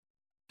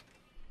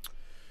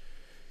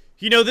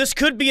You know, this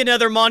could be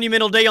another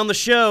monumental day on the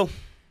show.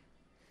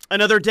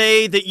 Another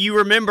day that you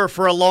remember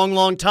for a long,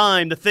 long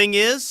time. The thing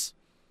is,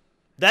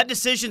 that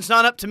decision's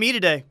not up to me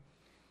today.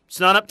 It's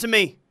not up to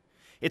me.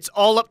 It's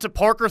all up to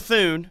Parker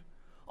Thune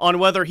on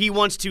whether he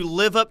wants to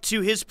live up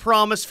to his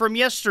promise from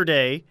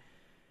yesterday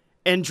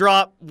and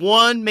drop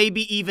one,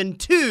 maybe even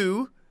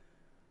two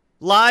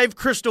live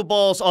crystal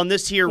balls on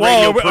this here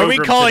radio program. Are we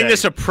calling today.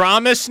 this a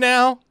promise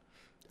now?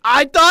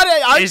 I thought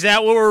Is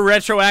that what we're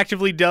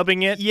retroactively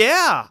dubbing it?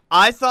 Yeah.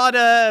 I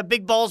thought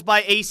Big Balls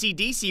by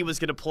AC/DC was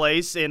going to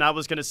place, and I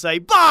was going to say,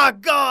 by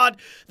God,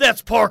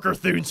 that's Parker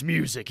Thune's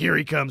music. Here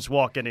he comes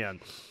walking in.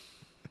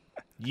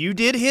 You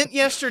did hint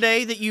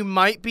yesterday that you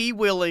might be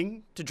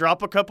willing to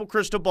drop a couple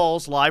crystal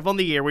balls live on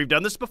the air. We've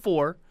done this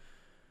before.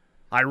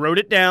 I wrote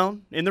it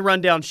down in the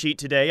rundown sheet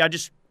today. I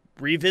just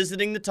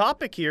revisiting the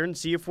topic here and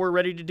see if we're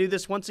ready to do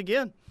this once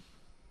again.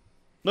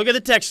 Look at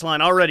the text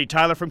line already.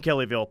 Tyler from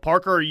Kellyville.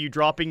 Parker, are you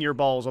dropping your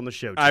balls on the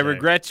show today? I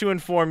regret to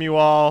inform you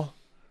all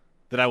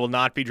that I will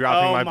not be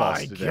dropping my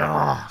balls today.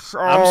 Gosh.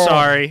 I'm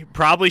sorry.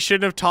 Probably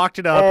shouldn't have talked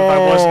it up if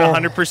I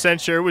wasn't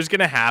 100% sure it was going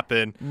to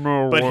happen.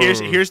 No but way.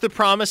 here's the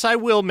promise I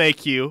will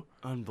make you.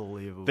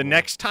 Unbelievable. The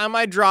next time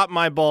I drop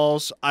my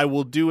balls, I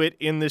will do it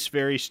in this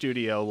very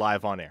studio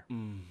live on air.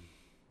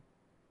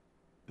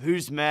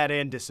 Who's mad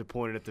and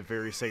disappointed at the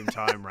very same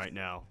time right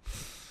now?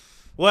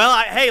 Well,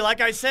 hey, like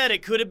I said,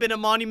 it could have been a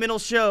monumental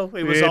show.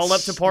 It was all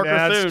up to Parker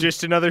Thune. That's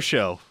just another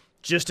show.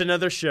 Just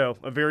another show.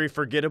 A very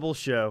forgettable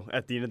show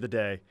at the end of the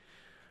day.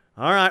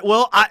 All right.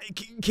 Well,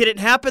 can it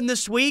happen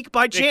this week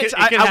by chance? It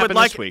can happen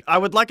this week. I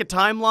would like a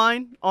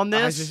timeline on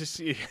this.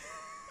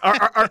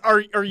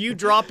 Are you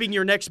dropping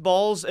your next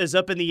balls as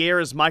up in the air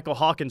as Michael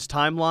Hawkins'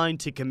 timeline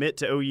to commit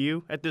to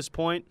OU at this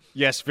point?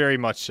 Yes, very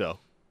much so.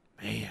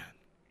 Man.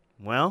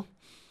 Well,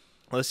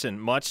 listen,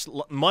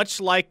 much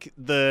like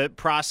the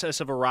process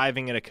of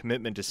arriving at a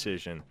commitment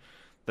decision,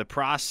 the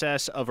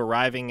process of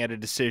arriving at a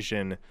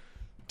decision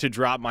to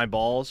drop my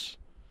balls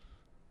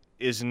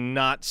is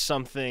not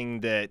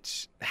something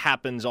that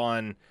happens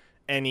on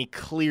any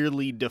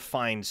clearly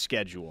defined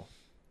schedule.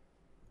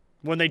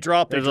 when they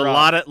drop, there's a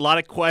lot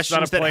of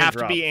questions that have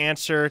drop. to be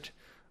answered,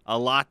 a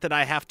lot that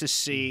I have to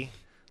see.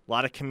 A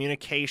lot of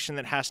communication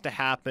that has to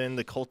happen,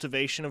 the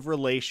cultivation of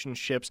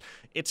relationships.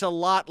 It's a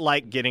lot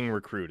like getting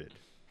recruited,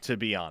 to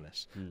be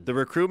honest. The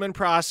recruitment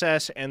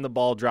process and the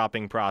ball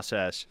dropping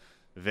process,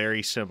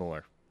 very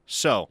similar.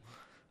 So,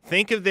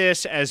 think of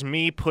this as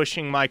me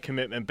pushing my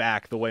commitment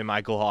back the way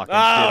Michael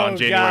Hawkins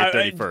did on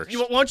January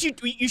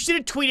 31st. You should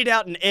have tweeted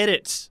out an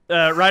edit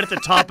right at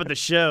the top of the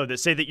show that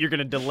say that you're going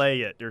to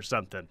delay it or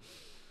something.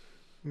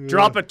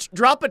 Drop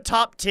a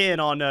top 10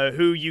 on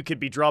who you could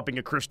be dropping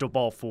a crystal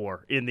ball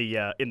for in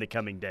the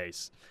coming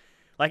days.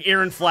 Like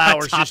Aaron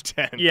Flowers top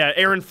 10. Yeah,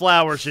 Aaron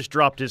Flowers just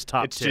dropped his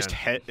top 10. It's just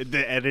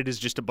the edit is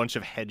just a bunch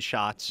of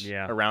headshots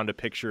around a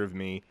picture of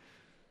me.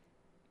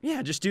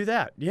 Yeah, just do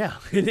that. Yeah,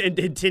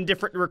 and 10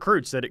 different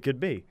recruits that it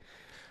could be.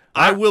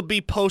 I will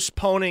be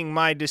postponing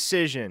my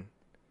decision.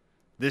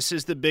 This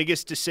is the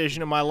biggest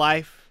decision of my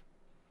life.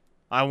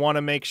 I want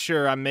to make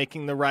sure I'm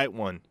making the right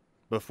one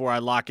before I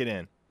lock it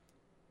in.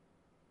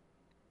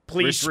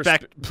 Please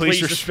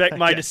respect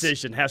my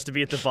decision. Has to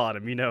be at the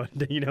bottom. You know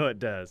it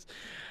does.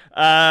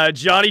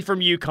 Johnny from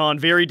Yukon,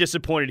 very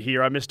disappointed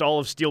here. I missed all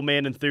of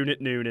Steelman and Thune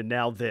at noon, and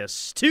now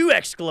this. 2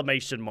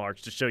 exclamation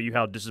marks to show you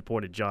how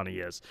disappointed Johnny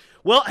is.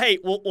 Well, hey,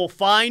 we'll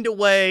find a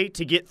way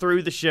to get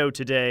through the show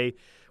today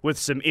with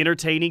some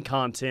entertaining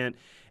content.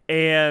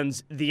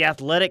 And The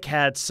Athletic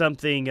has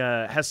something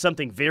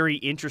very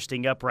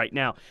interesting up right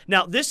now.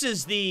 Now, this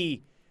is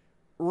the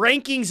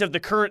rankings of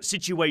the current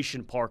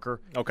situation,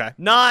 Parker. Okay.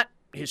 Not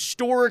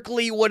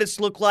historically what it's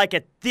looked like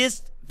at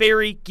this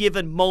very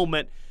given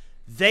moment.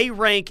 They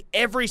rank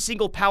every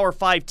single Power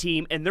 5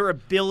 team and their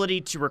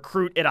ability to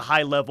recruit at a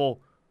high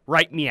level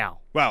right meow.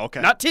 Wow, okay.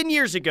 Not 10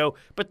 years ago,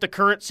 but the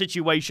current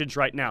situations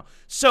right now.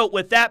 So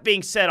with that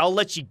being said, I'll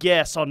let you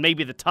guess on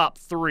maybe the top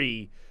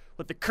 3.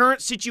 With the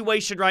current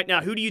situation right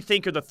now, who do you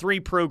think are the 3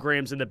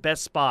 programs in the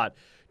best spot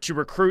to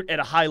recruit at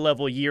a high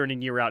level year in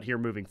and year out here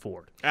moving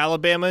forward?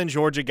 Alabama and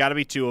Georgia, got to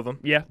be 2 of them.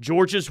 Yeah,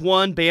 Georgia's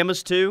 1,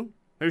 Bama's 2.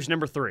 Who's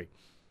number 3?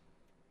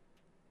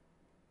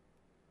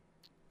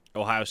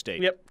 Ohio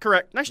State. Yep,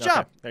 correct. Nice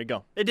job. There you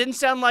go. It didn't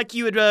sound like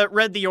you had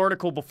read the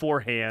article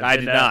beforehand. I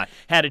did not.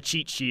 Had a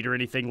cheat sheet or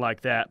anything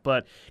like that.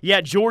 But, yeah,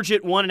 Georgia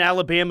at 1 and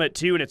Alabama at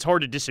 2, and it's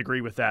hard to disagree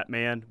with that,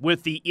 man.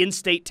 With the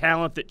in-state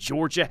talent that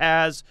Georgia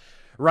has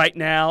right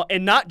now,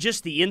 and not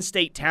just the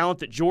in-state talent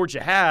that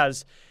Georgia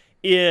has,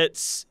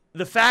 it's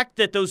the fact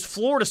that those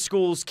Florida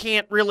schools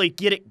can't really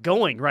get it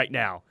going right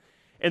now.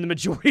 And the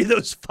majority of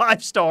those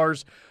 5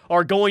 stars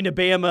are going to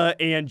Bama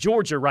and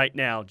Georgia right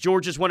now.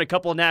 Georgia's won a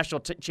couple of national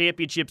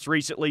championships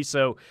recently,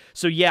 so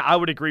yeah, I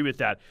would agree with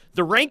that.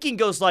 The ranking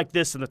goes like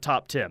this in the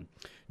top 10.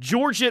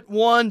 Georgia at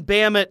 1,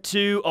 Bama at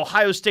 2,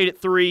 Ohio State at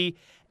 3,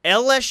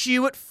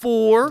 LSU at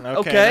 4.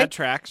 Okay, that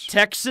tracks.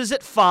 Texas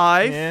at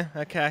 5. Yeah,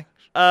 okay.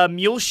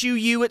 Muleshoe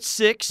U at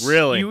 6.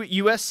 Really?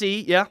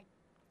 USC, yeah.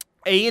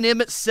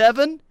 A&M at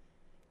 7,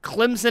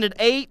 Clemson at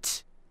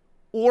 8,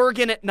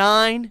 Oregon at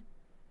 9,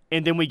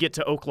 and then we get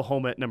to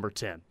Oklahoma at number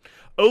 10.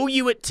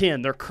 OU at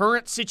 10, their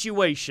current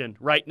situation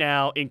right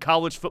now in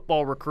college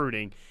football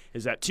recruiting,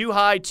 is that too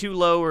high, too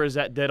low, or is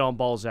that dead on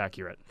balls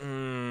accurate?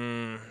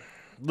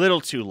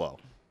 Little too low.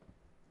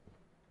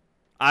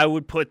 I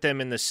would put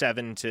them in the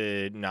 7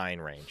 to 9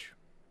 range,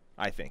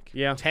 I think.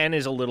 Yeah. 10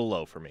 is a little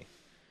low for me.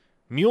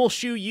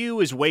 Muleshoe U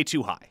is way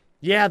too high.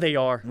 Yeah, they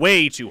are.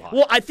 Way too high.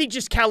 Well, I think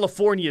just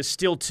California is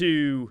still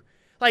too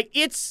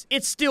it's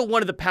still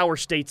one of the power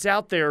states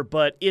out there,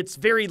 but it's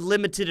very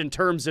limited in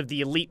terms of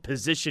the elite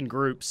position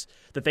groups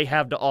that they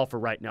have to offer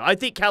right now. I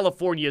think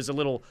California is a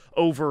little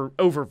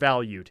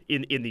overvalued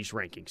in these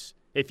rankings,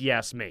 if you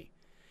ask me.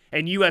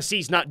 And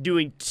USC's not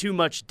doing too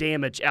much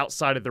damage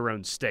outside of their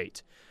own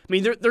state. I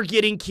mean, they're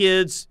getting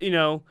kids, in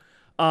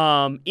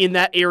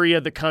that area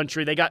of the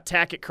country. They got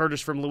Tackett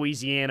Curtis from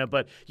Louisiana,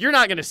 but you're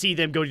not going to see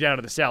them go down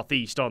to the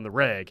Southeast on the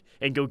reg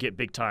and go get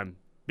big time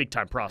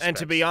prospects. And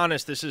to be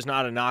honest, this is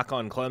not a knock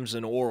on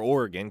Clemson or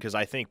Oregon, because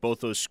I think both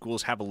those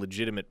schools have a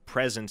legitimate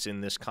presence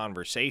in this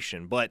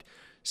conversation. But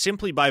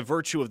simply by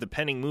virtue of the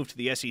pending move to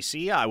the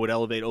SEC, I would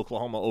elevate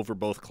Oklahoma over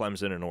both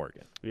Clemson and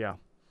Oregon. Yeah.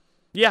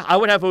 Yeah, I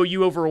would have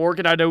OU over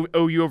Oregon. I'd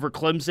OU over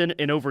Clemson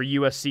and over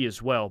USC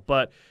as well.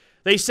 But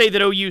they say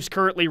that OU is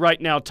currently right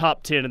now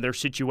top 10 in their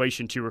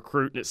situation to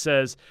recruit. And it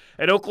says,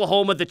 at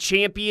Oklahoma, the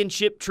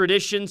championship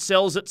tradition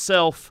sells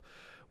itself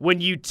when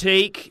you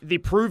take the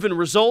proven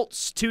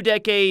results, 2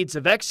 decades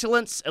of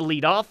excellence,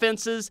 elite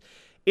offenses,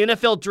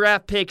 NFL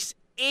draft picks,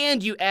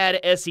 and you add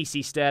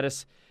SEC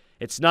status.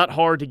 It's not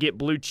hard to get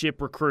blue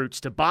chip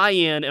recruits to buy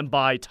in and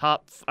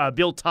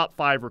build top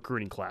 5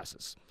 recruiting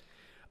classes.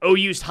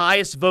 OU's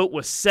highest vote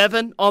was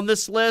 7 on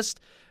this list.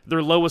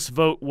 Their lowest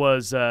vote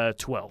was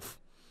 12.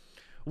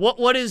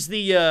 What's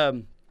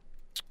the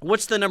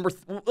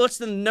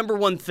number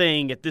one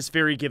thing at this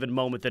very given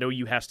moment that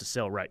OU has to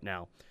sell right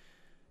now?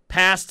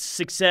 Past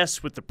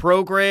success with the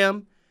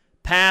program,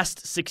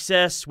 past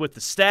success with the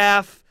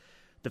staff,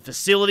 the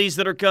facilities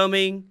that are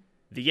coming,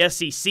 the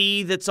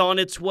SEC that's on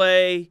its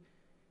way.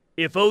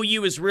 If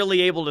OU is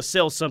really able to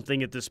sell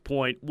something at this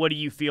point, what do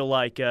you feel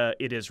like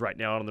it is right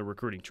now on the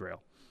recruiting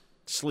trail?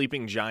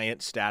 Sleeping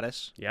giant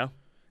status. Yeah.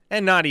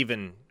 And not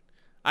even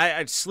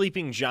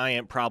sleeping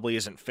giant probably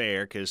isn't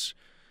fair, because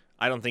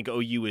I don't think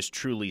OU is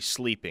truly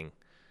sleeping.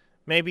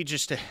 Maybe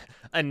just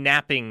a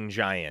napping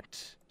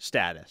giant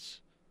status.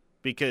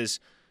 Because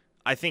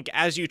I think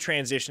as you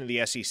transition to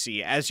the SEC,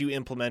 as you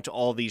implement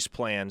all these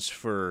plans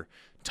for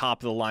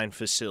top-of-the-line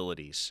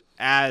facilities,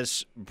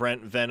 as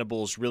Brent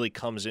Venables really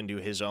comes into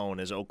his own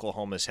as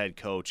Oklahoma's head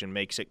coach and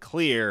makes it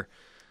clear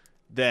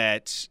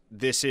that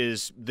this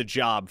is the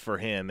job for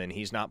him and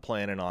he's not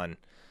planning on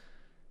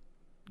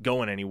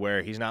going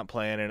anywhere. He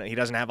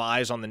doesn't have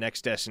eyes on the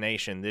next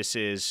destination. This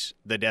is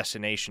the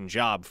destination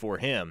job for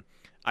him.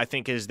 I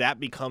think as that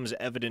becomes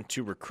evident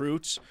to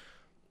recruits,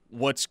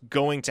 what's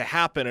going to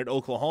happen at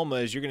Oklahoma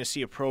is you're going to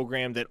see a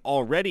program that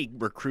already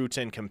recruits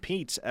and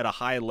competes at a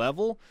high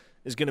level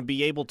is going to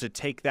be able to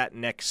take that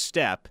next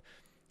step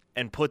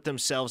and put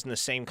themselves in the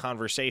same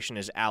conversation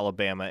as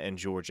Alabama and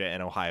Georgia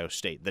and Ohio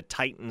State, the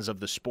titans of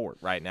the sport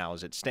right now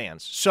as it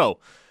stands. So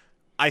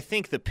I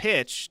think the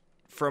pitch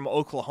from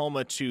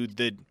Oklahoma to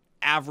the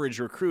average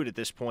recruit at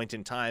this point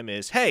in time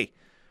is, hey,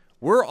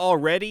 we're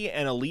already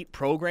an elite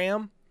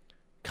program.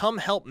 Come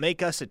help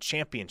make us a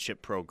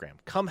championship program.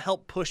 Come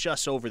help push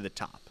us over the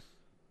top.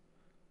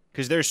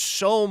 Because there's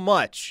so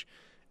much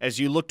as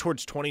you look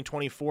towards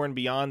 2024 and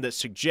beyond that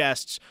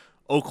suggests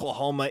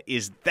Oklahoma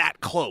is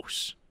that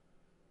close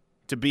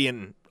to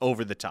being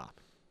over the top.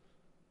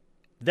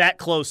 That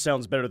close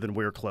sounds better than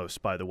we're close,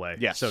 by the way.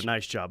 Yes. So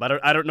nice job.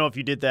 I don't know if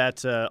you did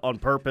that on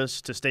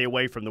purpose to stay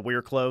away from the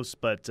we're close,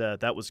 but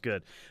that was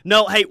good.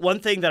 No, hey, one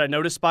thing that I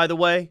noticed, by the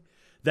way,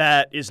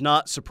 that is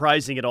not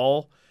surprising at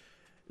all,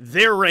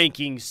 their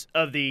rankings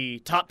of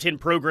the top 10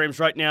 programs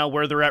right now,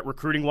 where they're at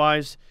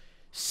recruiting-wise,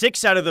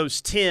 6 out of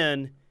those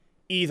 10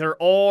 either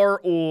are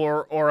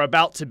or are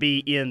about to be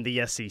in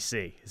the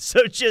SEC.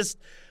 So just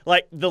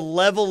like the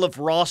level of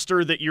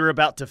roster that you're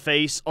about to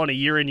face on a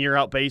year-in,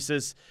 year-out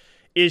basis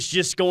is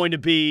just going to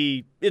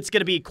be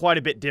quite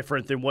a bit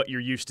different than what you're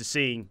used to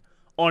seeing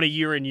on a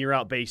year-in,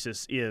 year-out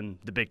basis in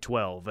the Big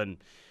 12. And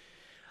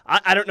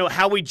I don't know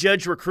how we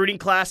judge recruiting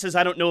classes.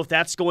 I don't know if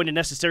that's going to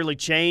necessarily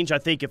change. I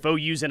think if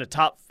OU's in the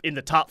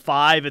top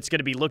 5, it's going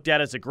to be looked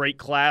at as a great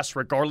class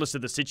regardless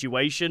of the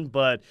situation.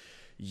 But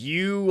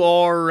you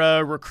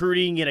are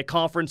recruiting in a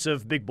conference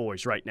of big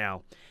boys right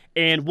now.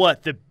 And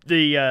what,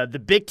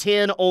 the Big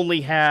Ten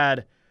only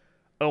had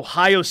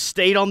Ohio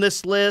State on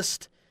this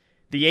list.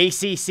 The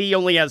ACC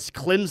only has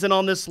Clemson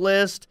on this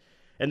list.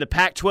 And the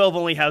Pac-12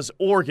 only has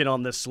Oregon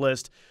on this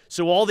list.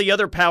 So all the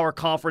other power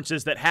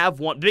conferences that have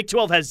one, Big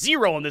 12 has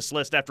 0 on this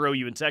list after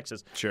OU and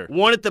Texas. Sure.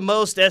 One at the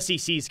most,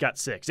 SEC's got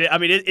 6. I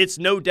mean, it's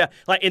no doubt.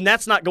 And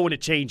that's not going to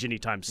change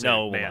anytime soon,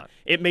 no, man. Not.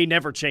 It may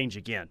never change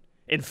again.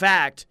 In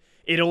fact,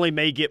 it only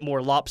may get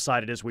more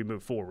lopsided as we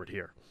move forward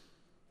here.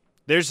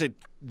 There's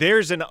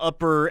an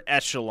upper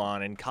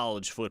echelon in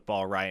college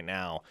football right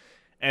now.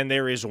 And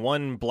there is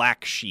one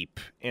black sheep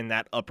in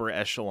that upper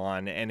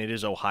echelon, and it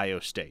is Ohio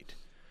State.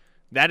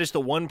 That is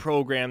the one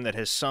program that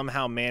has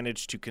somehow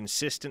managed to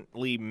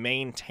consistently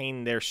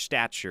maintain their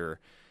stature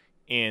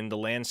in the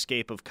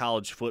landscape of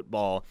college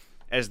football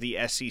as the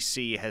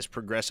SEC has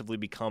progressively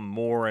become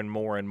more and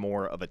more and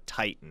more of a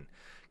titan.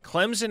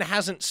 Clemson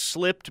hasn't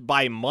slipped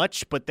by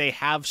much, but they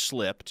have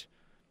slipped.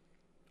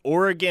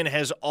 Oregon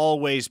has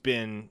always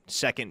been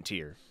second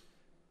tier.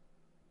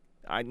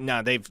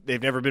 No,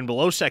 they've never been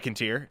below second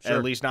tier, Sure.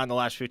 at least not in the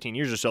last 15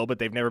 years or so, but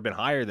they've never been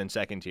higher than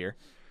second tier.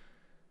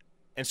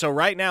 And so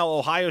right now,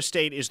 Ohio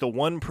State is the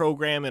one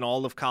program in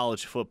all of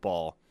college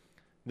football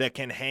that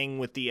can hang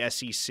with the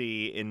SEC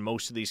in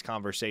most of these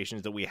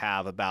conversations that we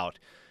have about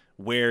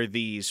where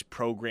these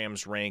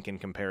programs rank in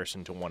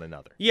comparison to one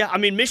another. Yeah, I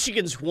mean,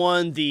 Michigan's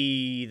won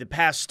the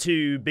past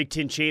 2 Big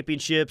Ten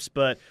championships,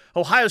 but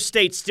Ohio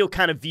State's still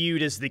kind of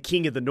viewed as the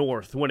king of the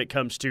North when it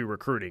comes to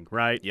recruiting,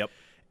 right? Yep.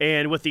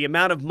 And with the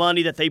amount of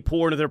money that they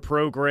pour into their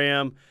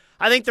program,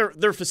 I think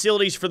their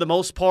facilities for the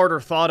most part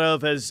are thought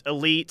of as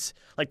elite.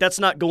 Like, that's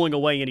not going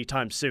away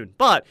anytime soon.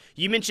 But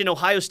you mentioned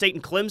Ohio State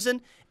and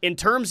Clemson. In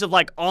terms of,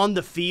 like, on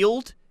the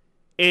field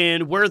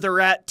and where they're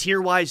at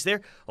tier-wise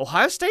there,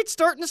 Ohio State's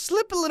starting to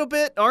slip a little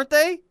bit, aren't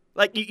they?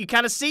 Like, you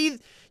kind of see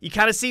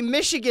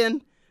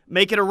Michigan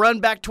making a run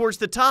back towards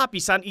the top.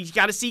 You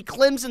got to see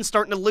Clemson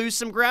starting to lose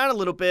some ground a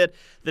little bit.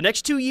 The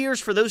next 2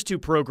 years for those 2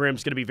 programs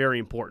is going to be very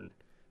important.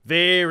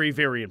 Very,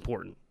 very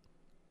important.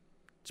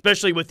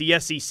 Especially with the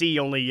SEC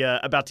only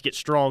about to get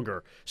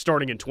stronger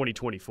starting in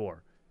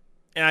 2024.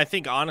 And I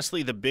think,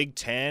 honestly, the Big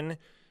Ten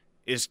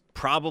is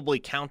probably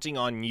counting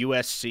on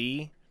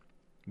USC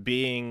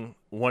being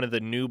one of the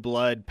new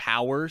blood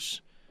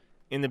powers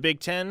in the Big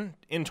Ten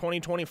in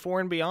 2024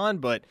 and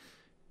beyond. But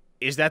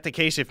is that the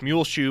case if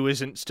Muleshoe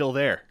isn't still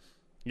there?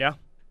 Yeah.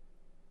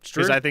 It's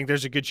true. Because I think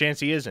there's a good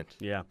chance he isn't.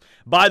 Yeah.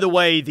 By the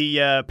way,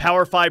 the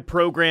Power 5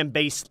 program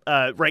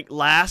ranked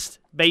last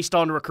based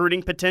on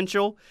recruiting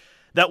potential.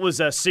 That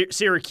was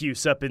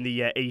Syracuse up in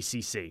the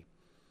ACC.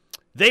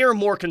 They are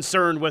more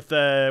concerned with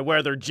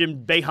whether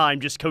Jim Boeheim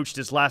just coached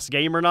his last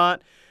game or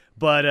not.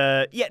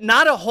 But,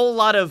 not a whole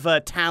lot of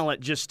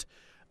talent just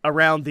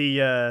around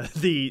the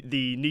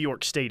New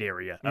York State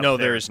area. No,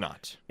 there is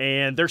not.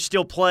 And they're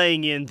still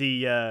playing in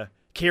the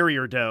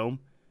Carrier Dome.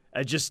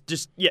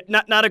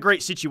 Not a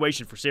great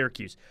situation for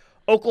Syracuse.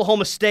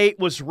 Oklahoma State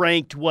was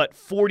ranked,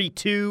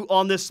 42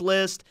 on this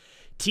list.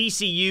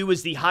 TCU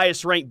is the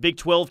highest-ranked Big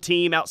 12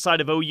 team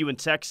outside of OU and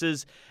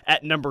Texas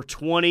at number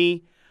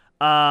 20.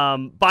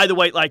 By the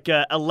way,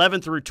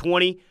 11 through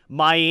 20,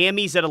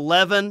 Miami's at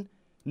 11,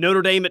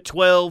 Notre Dame at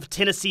 12,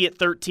 Tennessee at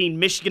 13,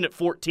 Michigan at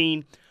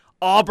 14,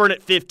 Auburn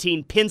at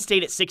 15, Penn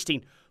State at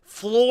 16,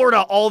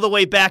 Florida all the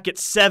way back at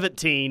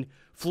 17,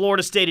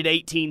 Florida State at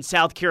 18,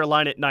 South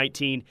Carolina at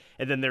 19,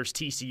 and then there's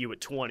TCU at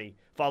 20,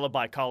 followed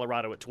by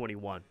Colorado at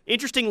 21.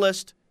 Interesting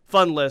list,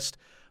 fun list.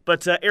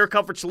 But Air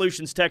Comfort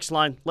Solutions text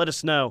line, let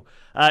us know.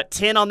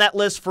 10 on that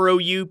list for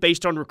OU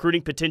based on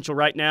recruiting potential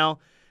right now.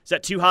 Is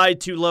that too high,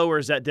 too low, or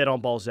is that dead on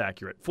balls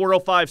accurate?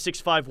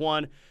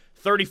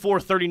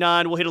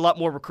 405-651-3439. We'll hit a lot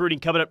more recruiting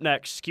coming up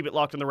next. Keep it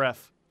locked on the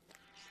Ref.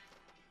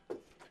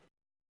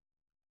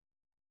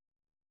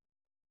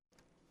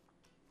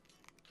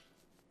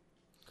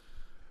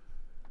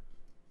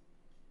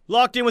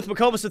 Locked in with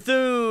McComas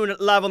Thune,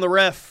 live on the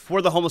Ref.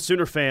 We're the home of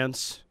Sooner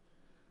fans.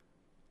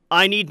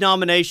 I need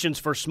nominations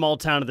for Small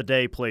Town of the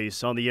Day,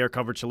 please, on the Air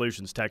Comfort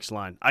Solutions text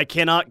line. I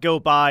cannot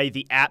go by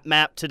the app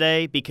map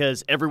today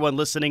because everyone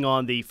listening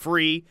on the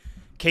free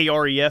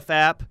KREF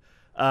app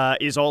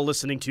is all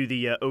listening to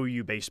the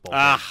OU baseball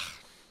game.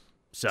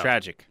 So,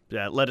 tragic.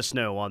 Let us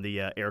know on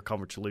the Air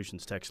Comfort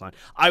Solutions text line.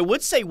 I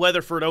would say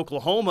Weatherford,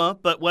 Oklahoma,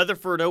 but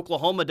Weatherford,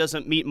 Oklahoma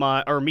doesn't meet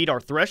our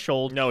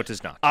threshold. No, it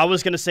does not. I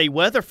was going to say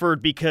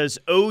Weatherford because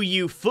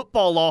OU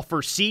football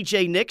offer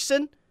C.J.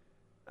 Nixon.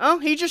 Oh,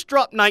 he just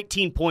dropped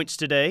 19 points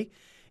today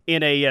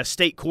in a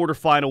state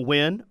quarterfinal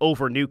win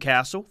over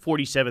Newcastle,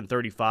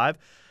 47-35. I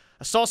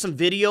saw some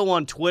video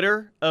on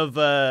Twitter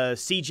of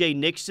C.J.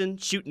 Nixon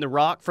shooting the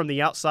rock from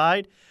the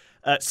outside.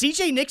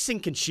 C.J. Nixon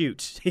can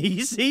shoot.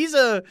 He's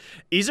a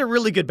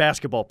really good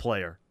basketball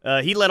player.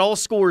 He led all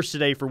scorers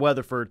today for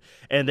Weatherford,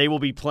 and they will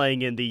be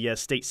playing in the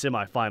state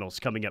semifinals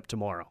coming up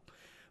tomorrow.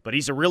 But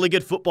he's a really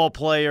good football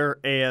player,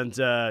 and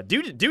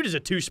dude is a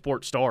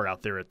two-sport star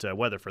out there at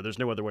Weatherford. There's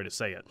no other way to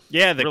say it.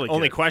 Yeah, the really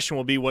only good. question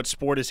will be what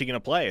sport is he going to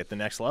play at the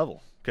next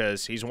level,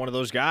 because he's one of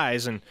those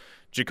guys, and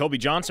Jacoby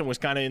Johnson was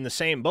kind of in the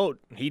same boat.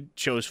 He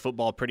chose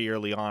football pretty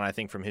early on. I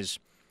think from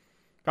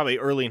probably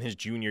early in his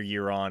junior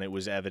year on, it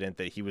was evident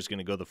that he was going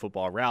to go the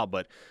football route.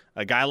 But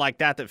a guy like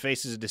that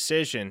faces a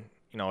decision,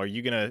 are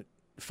you going to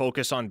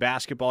focus on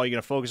basketball? Are you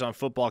going to focus on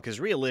football? Because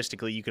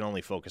realistically, you can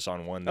only focus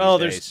on one these days.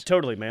 There's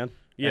totally, man.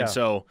 Yeah. And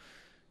so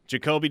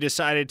Jacoby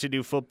decided to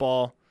do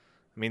football.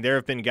 I mean, there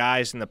have been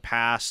guys in the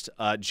past,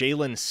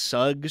 Jalen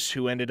Suggs,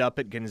 who ended up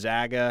at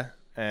Gonzaga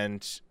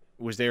and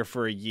was there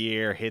for a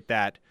year, hit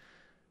that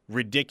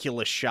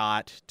ridiculous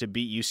shot to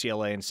beat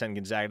UCLA and send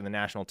Gonzaga to the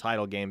national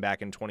title game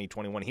back in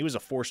 2021. He was a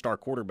four-star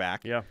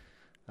quarterback. Yeah.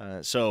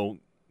 So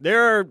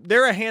There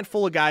are a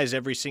handful of guys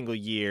every single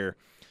year.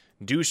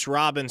 Deuce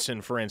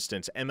Robinson, for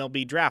instance,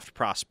 MLB draft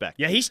prospect.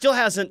 Yeah, he still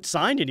hasn't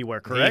signed anywhere,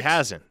 correct? He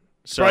hasn't.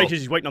 So probably because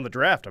he's waiting on the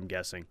draft, I'm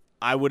guessing.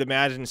 I would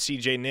imagine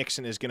C.J.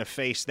 Nixon is going to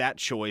face that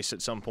choice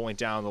at some point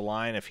down the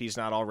line if he's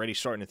not already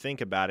starting to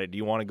think about it. Do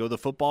you want to go the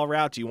football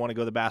route? Do you want to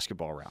go the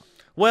basketball route?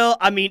 Well,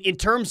 I mean, in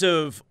terms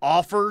of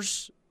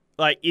offers,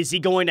 like, is he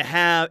going to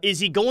have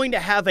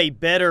a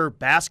better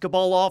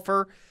basketball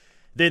offer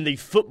than the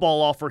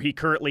football offer he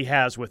currently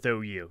has with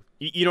OU?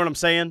 You know what I'm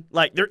saying?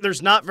 Like,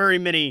 there's not very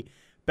many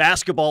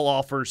basketball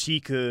offers he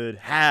could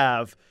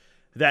have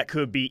that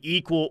could be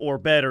equal or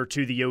better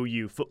to the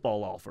OU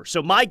football offer.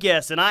 So my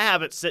guess, and I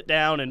haven't sit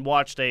down and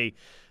watched a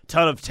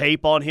ton of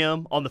tape on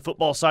him on the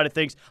football side of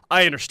things,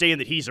 I understand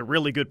that he's a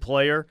really good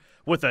player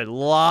with a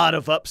lot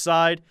of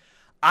upside.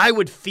 I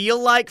would feel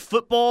like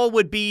football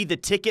would be the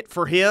ticket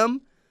for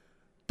him,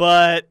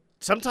 but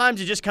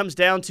sometimes it just comes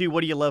down to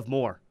what do you love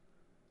more?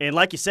 And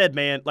like you said,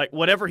 man, like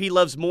whatever he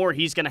loves more,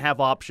 he's going to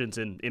have options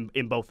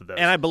in both of those.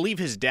 And I believe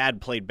his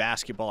dad played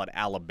basketball at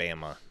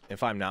Alabama,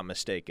 if I'm not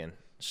mistaken.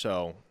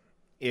 So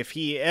if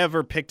he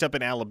ever picked up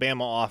an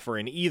Alabama offer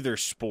in either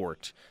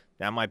sport,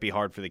 that might be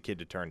hard for the kid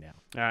to turn down.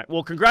 All right.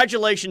 Well,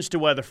 congratulations to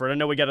Weatherford. I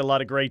know we got a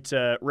lot of great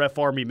Ref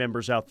Army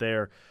members out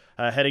there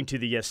heading to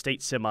the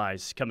state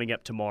semis coming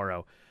up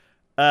tomorrow.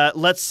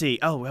 Let's see.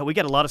 Oh, well, we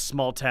got a lot of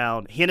small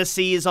town.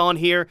 Hennessy is on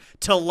here.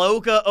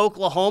 Taloga,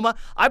 Oklahoma.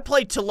 I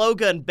played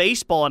Taloga in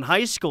baseball in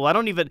high school.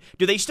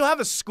 Do they still have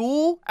a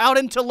school out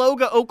in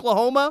Taloga,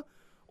 Oklahoma?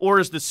 Or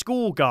is the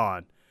school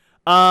gone?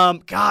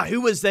 God,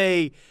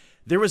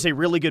 there was a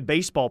really good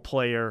baseball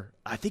player.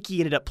 I think he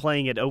ended up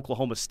playing at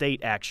Oklahoma State,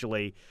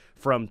 actually,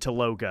 from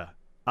Taloga.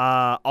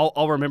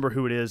 I'll remember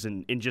who it is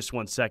in just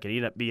 1 second. He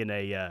ended up being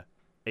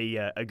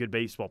a good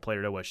baseball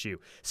player at OSU.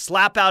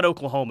 Slap Out,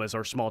 Oklahoma is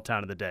our small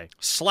town of the day.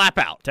 Slap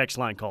Out. Text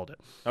line called it.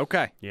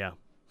 Okay. Yeah.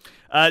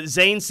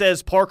 Zane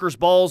says Parker's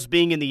balls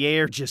being in the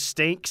air just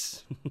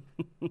stinks.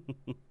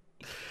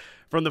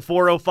 From the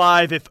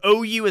 405, if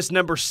OU is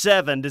number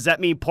 7, does that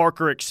mean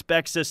Parker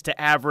expects us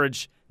to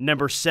average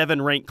number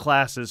 7 ranked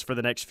classes for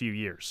the next few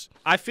years?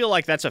 I feel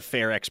like that's a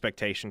fair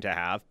expectation to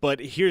have, but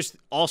here's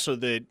also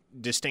the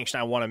distinction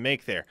I want to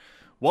make there.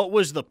 What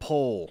was the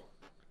poll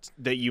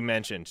that you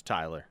mentioned,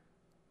 Tyler?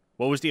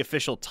 What was the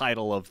official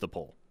title of the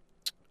poll?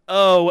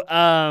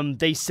 Oh,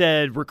 they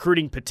said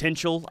recruiting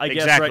potential, I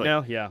guess, right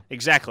now. Yeah.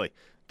 Exactly.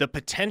 The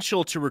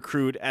potential to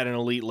recruit at an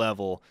elite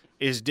level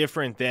is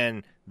different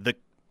than the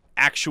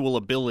actual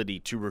ability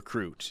to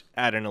recruit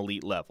at an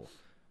elite level.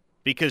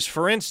 Because,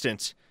 for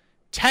instance,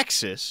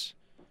 Texas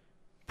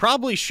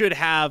probably should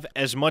have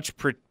as much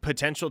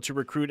potential to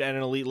recruit at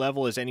an elite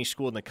level as any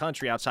school in the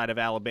country outside of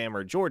Alabama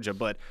or Georgia,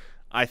 but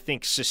I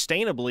think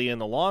sustainably in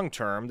the long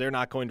term, they're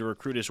not going to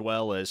recruit as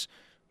well as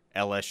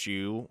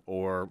LSU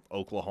or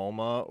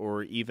Oklahoma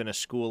or even a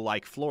school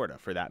like Florida,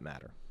 for that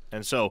matter.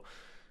 And so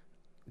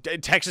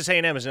Texas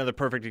A&M is another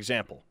perfect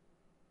example,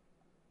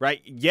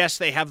 right? Yes,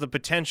 they have the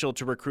potential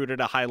to recruit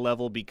at a high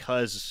level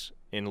because,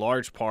 in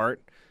large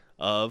part,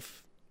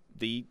 of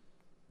the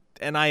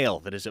NIL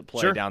that is at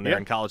play down there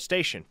in College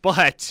Station.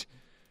 But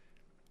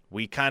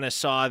we kind of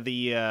saw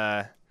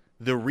the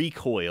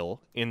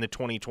recoil in the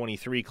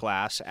 2023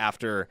 class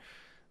after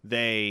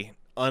they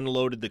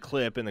unloaded the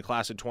clip in the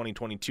class of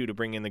 2022 to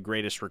bring in the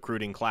greatest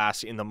recruiting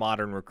class in the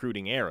modern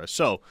recruiting era.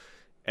 So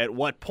at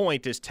what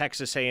point does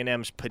Texas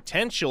A&M's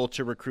potential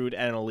to recruit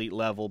at an elite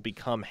level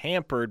become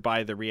hampered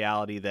by the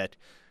reality that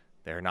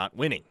they're not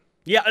winning?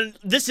 Yeah, and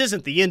this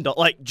isn't the end all.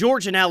 Like,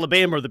 Georgia and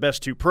Alabama are the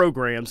best 2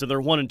 programs, and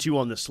they're 1 and 2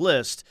 on this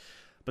list.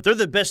 But they're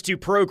the best 2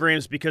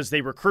 programs because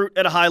they recruit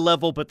at a high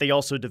level, but they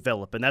also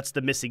develop, and that's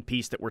the missing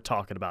piece that we're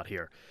talking about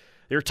here.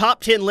 Your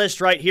top 10 list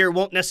right here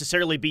won't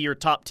necessarily be your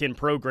top 10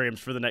 programs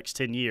for the next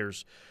 10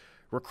 years.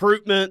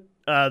 Recruitment,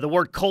 the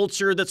word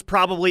culture that's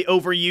probably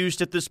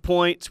overused at this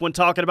point when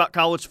talking about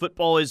college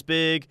football is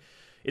big.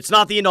 It's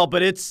not the end all,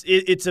 but it's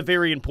a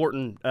very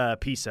important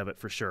piece of it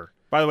for sure.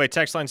 By the way,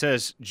 text line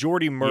says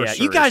Jordy Mercer.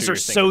 Yeah, you guys are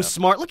so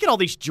smart. Look at all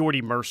these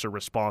Jordy Mercer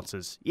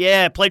responses.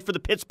 Yeah, played for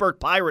the Pittsburgh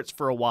Pirates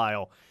for a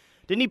while.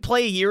 Didn't he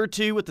play a year or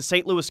 2 with the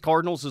St. Louis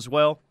Cardinals as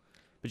well?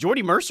 But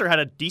Jordy Mercer had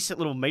a decent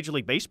little Major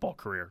League Baseball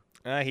career.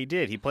 He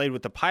did. He played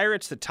with the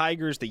Pirates, the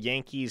Tigers, the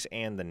Yankees,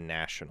 and the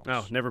Nationals.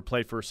 Oh, never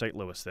played for St.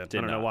 Louis then. I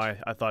don't know why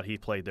I thought he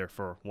played there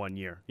for 1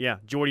 year. Yeah,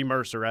 Jordy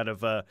Mercer out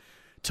of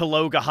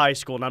Taloga High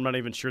School, and I'm not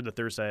even sure that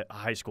there's a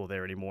high school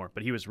there anymore,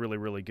 but he was really,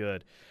 really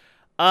good.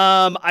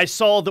 I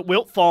saw that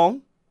Wilt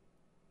Fong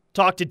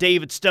talked to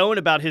David Stone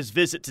about his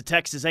visit to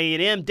Texas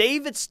A&M.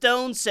 David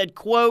Stone said,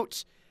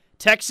 quote,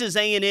 Texas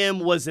A&M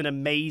was an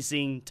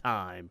amazing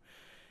time.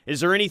 Is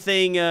there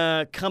anything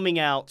coming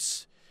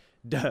out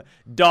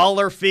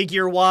dollar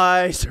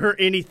figure-wise or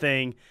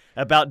anything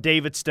about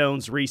David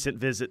Stone's recent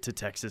visit to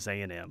Texas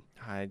A&M?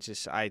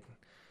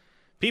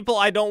 People,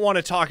 I don't want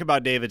to talk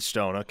about David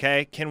Stone,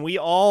 okay? Can we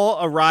all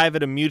arrive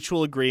at a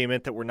mutual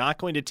agreement that we're not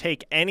going to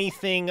take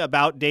anything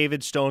about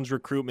David Stone's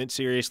recruitment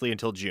seriously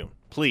until June?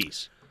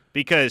 Please.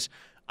 Because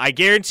I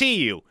guarantee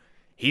you,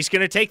 he's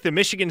going to take the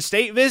Michigan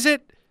State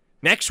visit,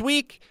 next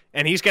week,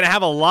 and he's going to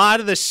have a lot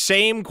of the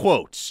same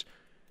quotes.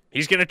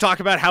 He's going to talk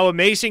about how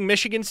amazing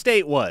Michigan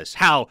State was,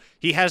 how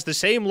he has the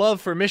same love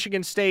for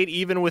Michigan State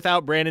even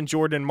without Brandon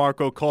Jordan and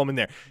Marco Coleman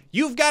there.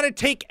 You've got to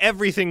take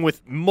everything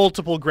with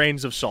multiple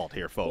grains of salt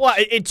here, folks. Well,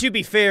 and to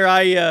be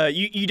fair,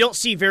 you don't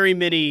see very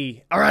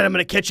many, all right, I'm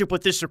going to catch up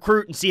with this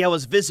recruit and see how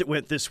his visit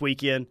went this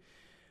weekend.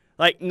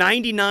 Like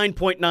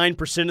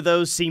 99.9% of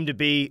those seem to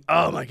be,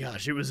 oh my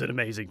gosh, it was an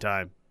amazing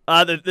time.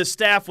 The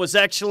staff was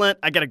excellent.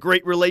 I got a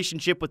great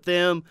relationship with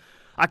them.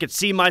 I could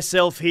see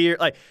myself here.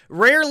 Like,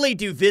 rarely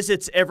do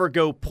visits ever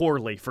go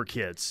poorly for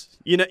kids.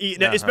 You know,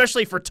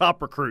 especially for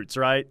top recruits,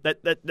 right?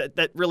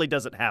 That really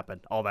doesn't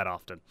happen all that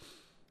often.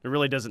 It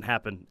really doesn't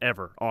happen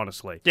ever,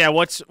 honestly. Yeah,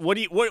 what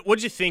do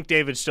you think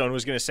David Stone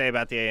was going to say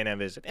about the A&M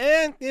visit?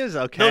 It was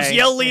okay. Those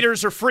yell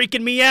leaders are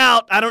freaking me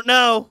out. I don't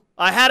know.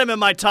 I had them in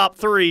my top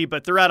 3,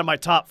 but they're out of my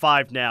top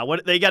 5 now.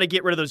 They got to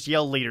get rid of those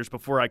yell leaders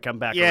before I come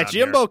back. Yeah,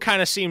 Jimbo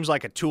kind of seems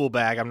like a tool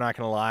bag. I'm not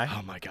going to lie.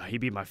 Oh my God, he'd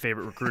be my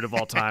favorite recruit of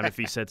all time if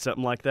he said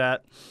something like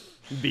that.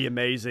 It'd be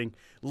amazing.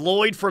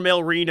 Lloyd from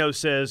El Reno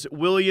says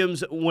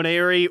Williams,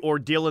 Nwaneri, or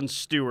Dylan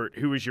Stewart.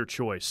 Who is your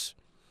choice?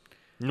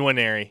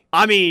 Nwaneri.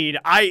 I mean,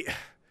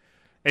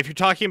 if you're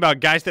talking about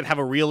guys that have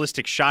a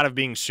realistic shot of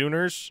being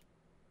Sooners,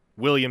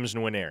 Williams,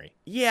 Nwaneri.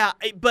 Yeah,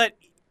 but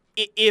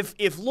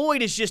if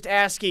Lloyd is just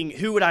asking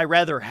who would I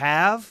rather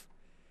have,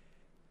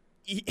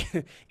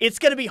 it's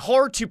going to be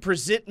hard to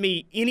present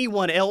me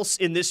anyone else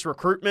in this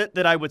recruitment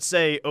that I would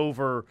say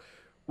over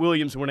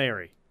Williams,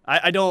 Nwaneri.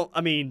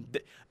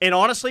 And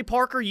honestly,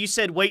 Parker, you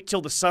said wait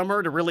till the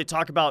summer to really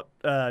talk about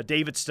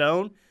David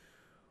Stone.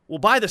 Well,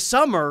 by the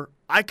summer,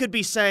 I could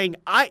be saying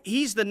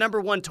he's the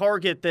number one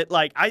target that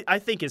I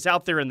think is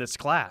out there in this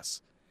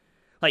class.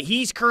 Like,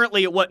 he's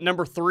currently at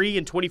number 3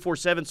 in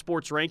 24/7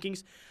 Sports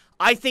rankings.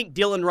 I think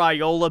Dylan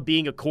Raiola,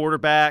 being a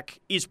quarterback,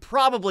 is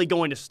probably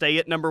going to stay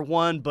at number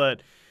 1,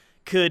 but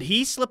could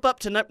he slip up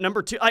to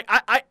number 2?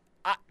 I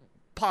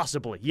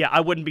possibly. Yeah,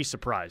 I wouldn't be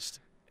surprised.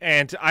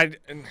 And I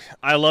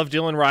love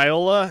Dylan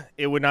Raiola.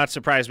 It would not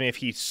surprise me if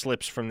he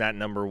slips from that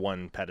number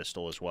 1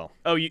 pedestal as well.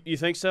 Oh, you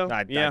think so?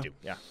 I do,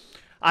 yeah.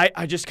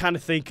 I just kind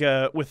of think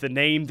with the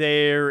name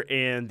there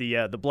and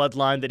the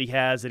bloodline that he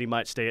has that he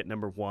might stay at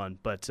number 1.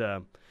 But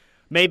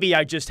maybe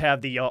I just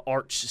have the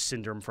Arch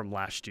syndrome from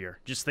last year,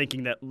 just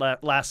thinking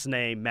that last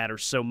name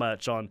matters so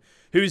much on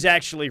who's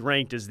actually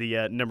ranked as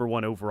the number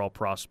 1 overall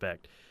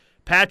prospect.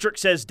 Patrick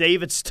says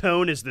David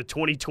Stone is the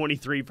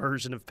 2023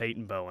 version of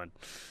Peyton Bowen.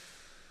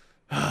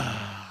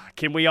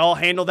 Can we all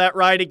handle that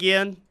right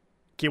again?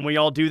 Can we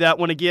all do that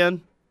one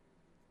again?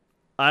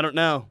 I don't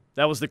know.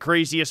 That was the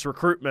craziest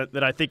recruitment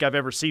that I think I've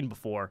ever seen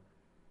before.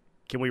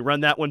 Can we run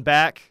that one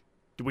back?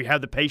 Do we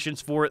have the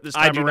patience for it this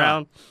time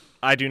around?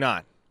 I do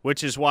not,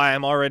 which is why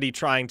I'm already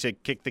trying to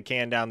kick the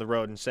can down the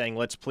road and saying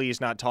let's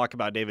please not talk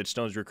about David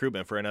Stone's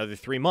recruitment for another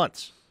 3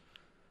 months.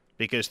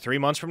 Because 3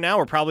 months from now,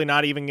 we're probably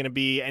not even going to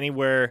be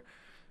anywhere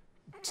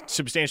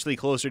substantially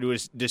closer to a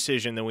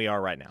decision than we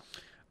are right now.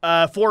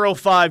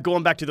 405,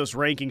 going back to those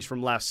rankings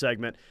from last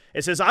segment,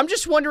 it says, I'm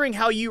just wondering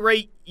how you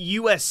rate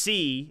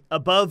USC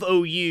above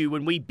OU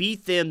when we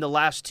beat them the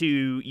last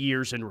 2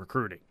 years in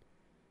recruiting.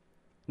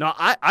 No,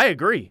 I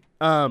agree.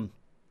 I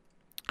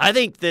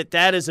think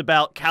that is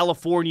about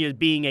California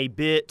being a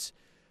bit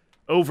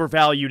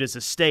overvalued as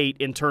a state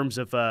in terms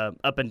of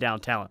up and down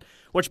talent.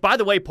 Which, by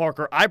the way,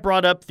 Parker, I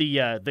brought up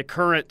the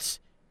current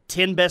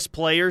 10 best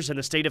players in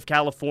the state of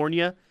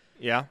California.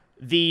 Yeah.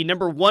 The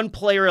number 1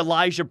 player,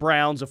 Elijah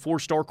Brown's a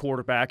 4-star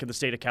quarterback in the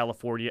state of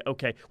California.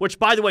 Okay. Which,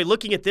 by the way,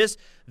 looking at this,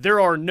 there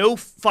are no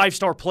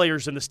 5-star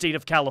players in the state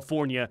of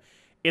California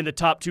in the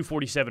top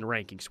 247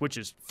 rankings, which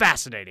is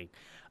fascinating.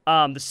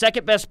 The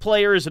second best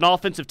player is an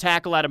offensive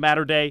tackle out of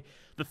Mater Dei.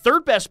 The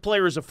third best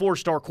player is a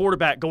 4-star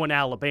quarterback going to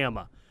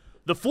Alabama.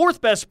 The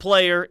fourth best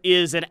player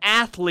is an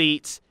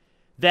athlete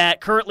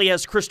that currently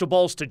has crystal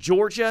balls to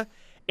Georgia.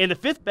 And the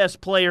fifth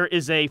best player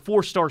is a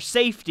 4-star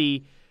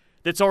safety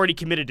that's already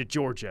committed to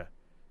Georgia.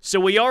 So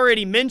we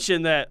already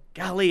mentioned that,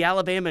 golly,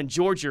 Alabama and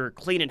Georgia are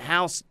cleaning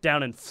house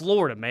down in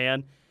Florida,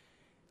 man.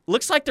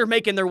 Looks like they're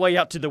making their way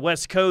out to the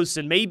West Coast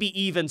and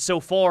maybe even so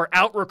far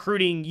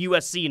out-recruiting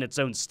USC in its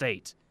own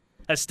state,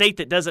 a state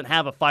that doesn't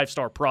have a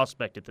 5-star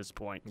prospect at this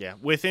point. Yeah,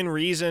 within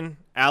reason,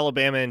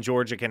 Alabama and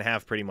Georgia can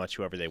have pretty much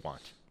whoever they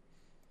want.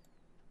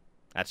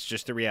 That's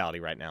just the reality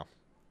right now.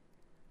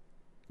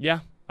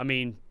 Yeah, I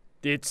mean,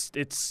 it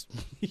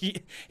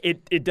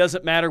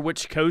doesn't matter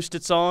which coast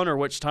it's on or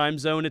which time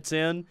zone it's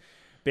in.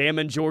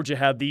 Bama and Georgia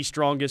have the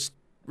strongest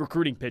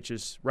recruiting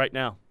pitches right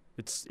now.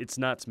 It's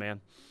nuts,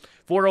 man.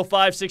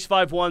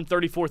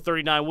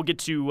 405-651-3439. We'll get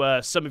to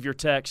some of your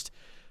text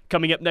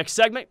coming up next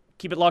segment.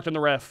 Keep it locked on the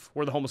Ref.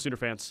 We're the home of Sooner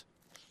fans.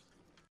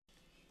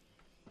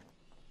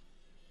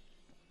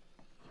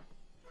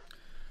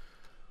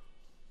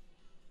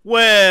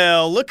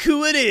 Well, look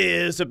who it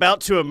is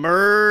about to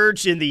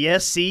emerge in the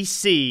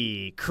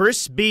SEC.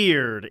 Chris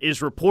Beard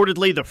is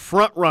reportedly the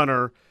front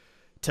runner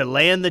to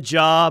land the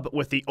job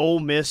with the Ole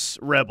Miss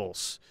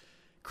Rebels.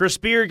 Chris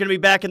Beard going to be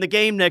back in the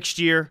game next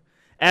year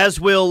as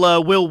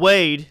will Will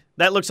Wade.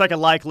 That looks like a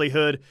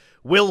likelihood.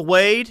 Will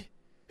Wade,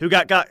 who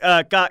got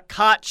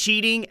caught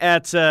cheating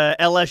at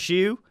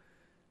LSU,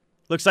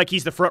 looks like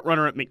he's the front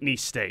runner at McNeese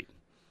State.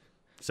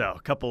 So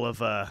a couple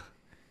of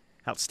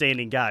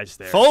outstanding guys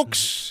there.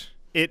 Folks,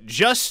 it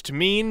just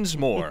means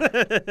more.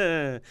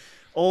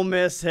 Ole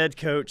Miss head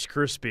coach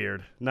Chris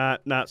Beard.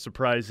 Not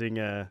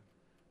surprising.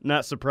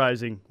 Not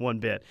surprising one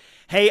bit.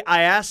 Hey,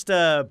 I asked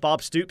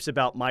Bob Stoops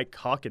about Mike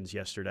Hawkins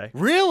yesterday.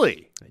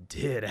 Really? I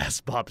did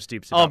ask Bob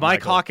Stoops about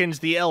Mike Hawkins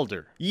the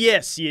elder.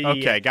 Yes, yeah.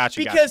 Okay, gotcha.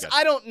 Because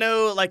I don't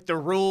know, like, the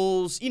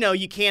rules. You know,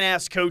 you can't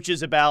ask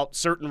coaches about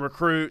certain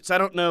recruits. I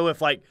don't know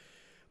if, like,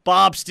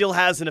 Bob still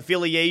has an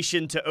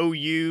affiliation to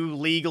OU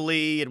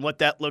legally and what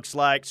that looks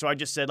like. So I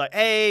just said, like,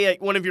 hey,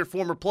 one of your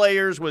former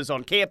players was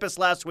on campus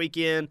last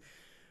weekend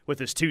with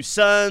his two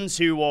sons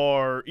who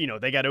are, you know,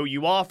 they got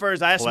OU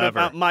offers. I asked him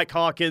about Mike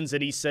Hawkins,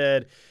 and he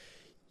said,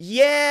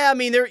 yeah, I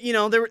mean,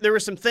 there were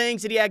some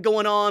things that he had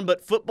going on,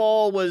 but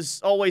football was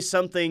always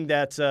something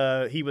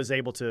that he was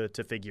able to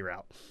figure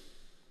out.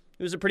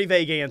 It was a pretty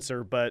vague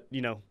answer, but,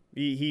 you know,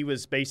 he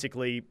was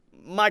basically –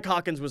 Mike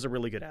Hawkins was a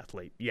really good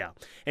athlete, yeah.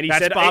 And he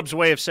said, Bob's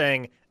way of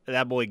saying,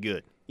 that boy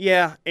good.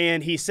 Yeah,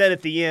 and he said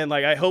at the end,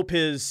 like, I hope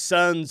his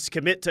sons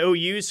commit to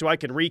OU so I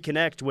can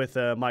reconnect with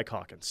Mike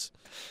Hawkins.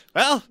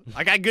 Well,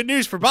 I got good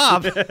news for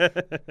Bob.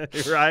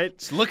 Right?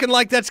 It's looking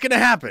like that's going to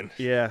happen.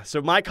 Yeah,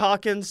 so Mike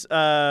Hawkins,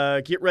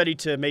 get ready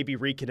to maybe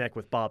reconnect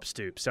with Bob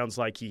Stoops. Sounds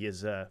like he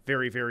is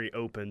very, very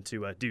open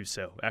to do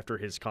so after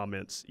his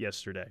comments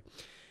yesterday.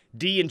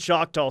 D in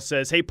Choctaw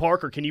says, hey,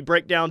 Parker, can you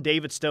break down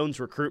David Stone's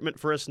recruitment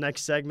for us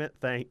next segment?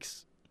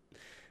 Thanks.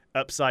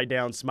 Upside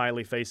down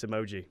smiley face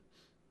emoji.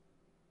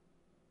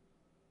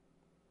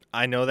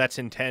 I know that's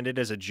intended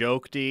as a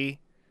joke, D,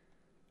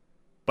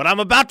 but I'm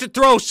about to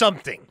throw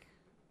something.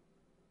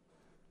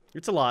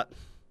 It's a lot.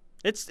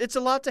 It's a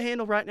lot to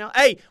handle right now.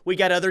 Hey, we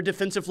got other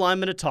defensive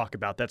linemen to talk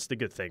about. That's the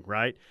good thing,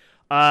 right?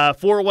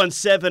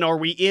 417, are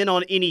we in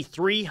on any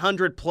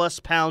 300-plus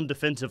pound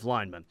defensive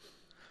linemen?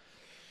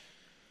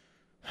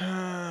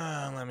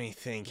 Let me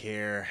think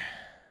here.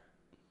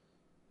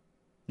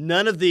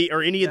 None of the,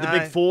 or any of the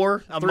big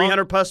four,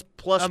 300-plus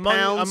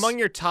pounds? Among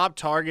your top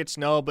targets,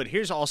 no, but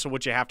here's also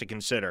what you have to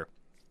consider.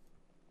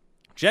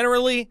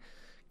 Generally,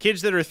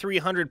 kids that are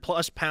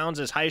 300-plus pounds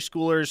as high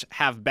schoolers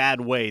have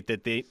bad weight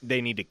that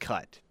they need to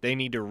cut. They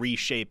need to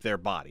reshape their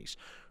bodies.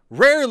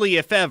 Rarely,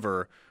 if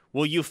ever,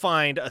 will you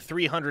find a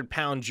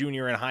 300-pound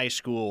junior in high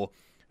school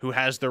who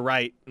has the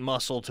right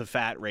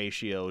muscle-to-fat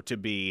ratio to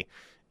be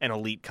an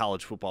elite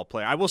college football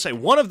player. I will say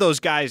one of those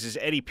guys is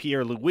Eddie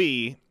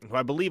Pierre-Louis, who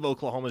I believe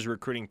Oklahoma is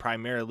recruiting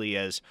primarily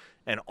as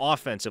an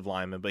offensive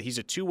lineman, but he's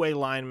a two-way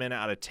lineman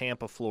out of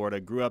Tampa, Florida,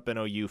 grew up an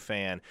OU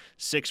fan,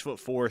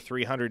 6'4",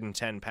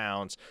 310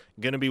 pounds,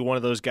 going to be one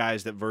of those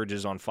guys that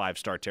verges on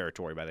five-star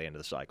territory by the end of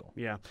the cycle.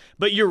 Yeah,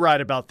 but you're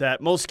right about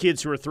that. Most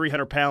kids who are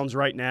 300 pounds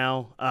right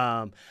now,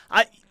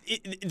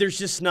 there's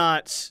just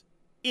not,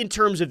 in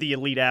terms of the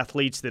elite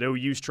athletes that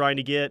OU's trying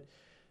to get,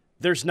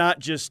 there's not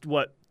just,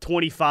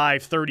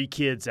 25, 30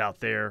 kids out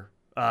there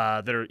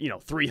that are,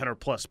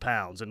 300-plus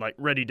pounds and, like,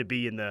 ready to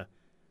be in the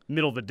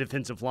middle of the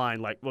defensive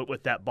line, like,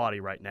 with that body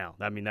right now.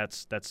 I mean,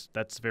 that's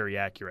very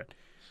accurate.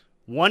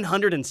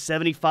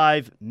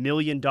 $175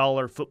 million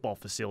football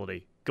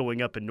facility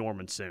going up in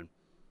Norman soon.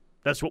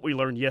 That's what we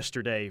learned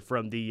yesterday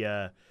from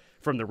the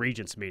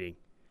Regents meeting.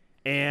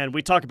 And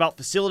we talk about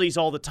facilities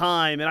all the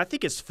time, and I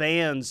think as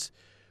fans,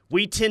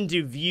 we tend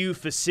to view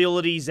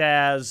facilities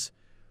as,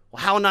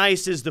 well, how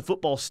nice is the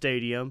football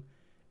stadium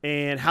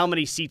and how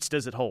many seats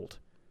does it hold?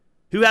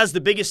 Who has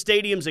the biggest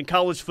stadiums in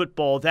college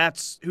football,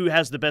 that's who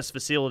has the best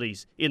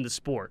facilities in the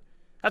sport.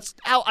 That's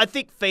how I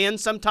think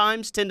fans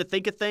sometimes tend to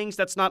think of things.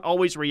 That's not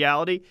always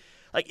reality.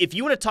 Like, if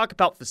you want to talk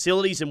about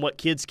facilities and what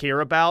kids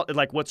care about and,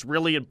 like, what's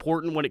really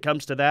important when it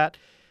comes to that,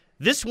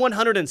 this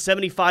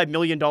 $175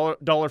 million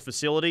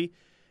facility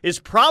is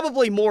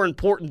probably more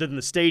important than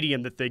the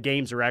stadium that the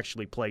games are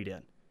actually played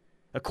in.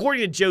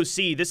 According to Joe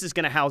C., this is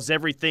going to house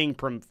everything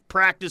from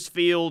practice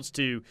fields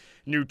to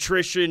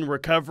nutrition,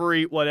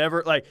 recovery,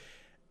 whatever. Like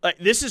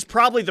this is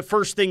probably the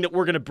first thing that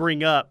we're going to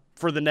bring up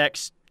for the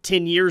next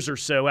 10 years or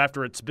so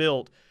after it's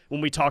built when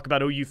we talk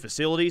about OU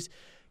facilities,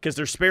 because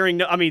they're sparing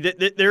 – I mean,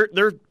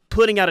 they're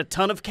putting out a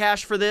ton of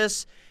cash for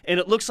this, and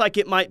it looks like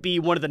it might be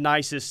one of the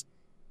nicest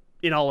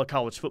in all of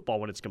college football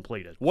when it's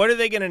completed. What are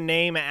they going to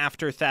name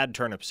after Thad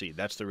Turnipseed?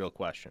 That's the real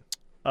question.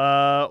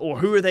 Or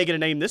who are they going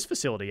to name this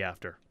facility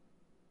after?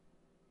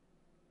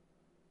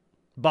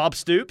 Bob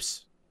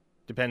Stoops?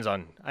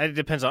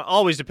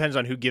 Always depends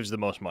on who gives the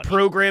most money.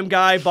 Program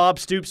guy, Bob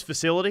Stoops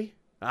facility?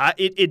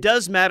 It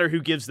does matter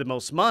who gives the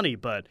most money,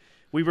 but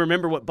we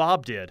remember what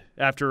Bob did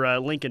after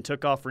Lincoln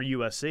took off for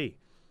USC.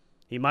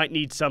 He might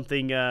need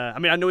something. I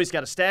know he's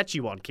got a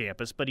statue on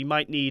campus, but he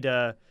might need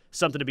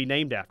something to be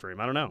named after him.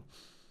 I don't know.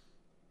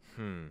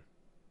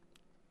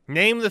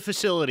 Name the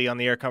facility on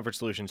the Air Comfort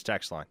Solutions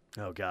text line.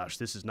 Oh, gosh,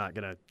 this is not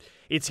going to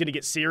 – it's going to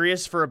get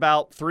serious for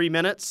about 3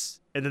 minutes,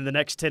 and then the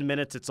next 10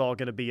 minutes it's all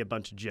going to be a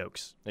bunch of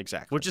jokes.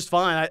 Exactly. Which is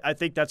fine. I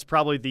think that's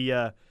probably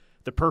the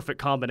the perfect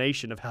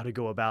combination of how to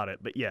go about it.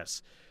 But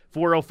yes,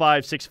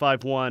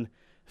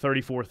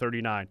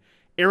 405-651-3439.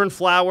 Aaron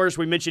Flowers,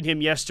 we mentioned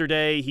him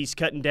yesterday. He's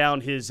cutting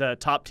down his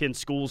top 10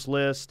 schools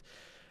list.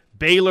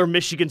 Baylor,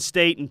 Michigan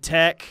State, and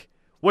Tech,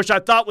 which I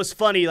thought was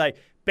funny. Like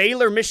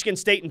Baylor, Michigan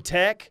State, and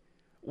Tech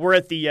were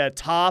at the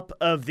top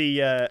of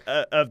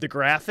the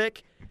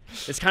graphic.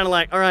 It's kind of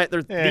like, all right,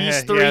 there's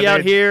these three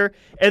out here.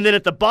 And then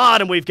at the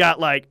bottom, we've got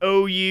like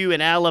OU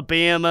and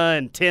Alabama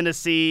and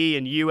Tennessee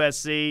and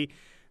USC.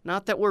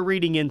 Not that we're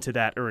reading into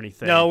that or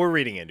anything. No, we're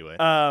reading into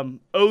it.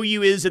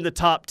 OU is in the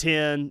top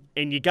 10,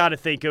 and you got to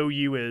think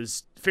OU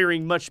is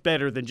faring much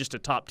better than just a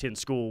top 10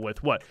 school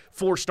with, what,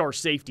 4-star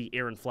safety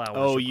Aaron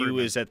Flowers. OU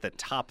is at the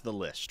top of the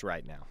list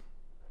right now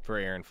for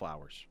Aaron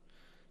Flowers.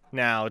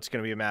 Now it's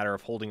going to be a matter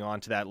of holding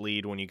on to that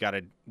lead when you got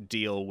to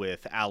deal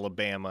with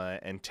Alabama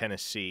and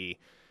Tennessee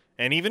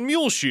and even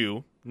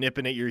Muleshoe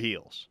nipping at your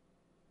heels.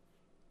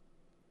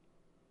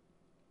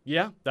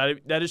 Yeah,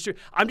 that is true.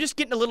 I'm just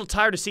getting a little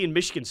tired of seeing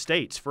Michigan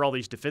States for all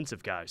these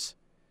defensive guys.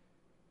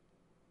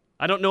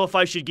 I don't know if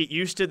I should get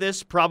used to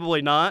this.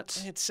 Probably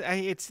not. It's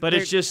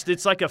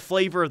like a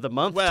flavor of the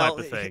month type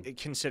of thing.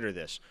 Consider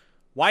this.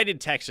 Why did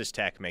Texas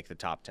Tech make the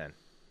top 10?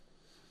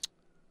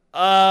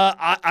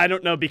 I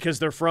don't know, because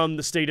they're from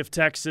the state of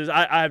Texas.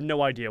 I have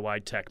no idea why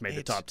Tech made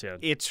the top 10.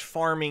 It's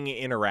farming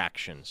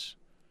interactions.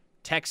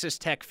 Texas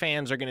Tech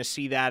fans are going to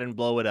see that and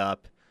blow it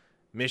up.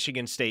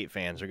 Michigan State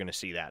fans are going to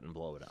see that and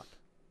blow it up.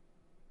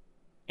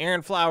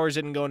 Aaron Flowers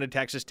isn't going to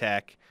Texas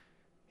Tech.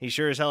 He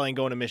sure as hell ain't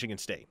going to Michigan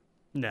State.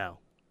 No,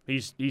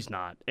 he's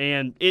not.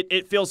 And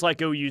it feels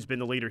like OU's been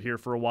the leader here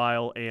for a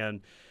while,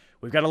 and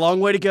we've got a long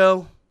way to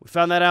go. We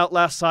found that out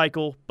last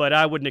cycle, but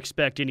I wouldn't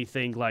expect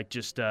anything like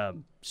just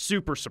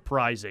super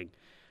surprising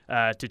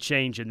to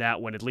change in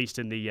that one, at least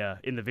in the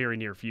very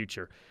near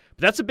future.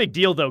 But that's a big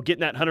deal, though,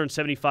 getting that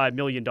 $175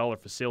 million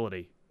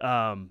facility.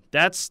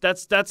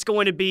 That's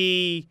going to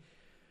be –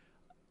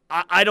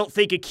 I don't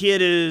think a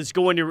kid is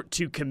going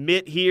to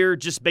commit here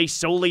just based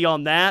solely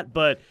on that,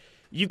 but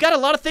you've got a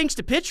lot of things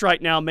to pitch right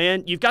now,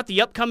 man. You've got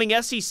the upcoming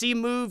SEC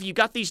move. You've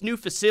got these new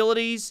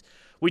facilities.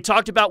 We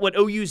talked about what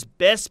OU's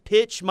best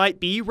pitch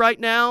might be right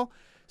now.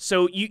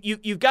 So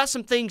you've got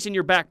some things in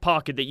your back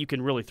pocket that you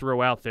can really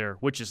throw out there,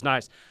 which is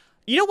nice.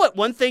 You know what?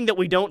 One thing that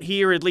we don't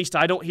hear, at least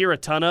I don't hear a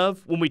ton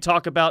of when we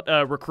talk about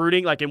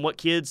recruiting, like in what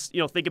kids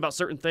think about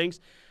certain things.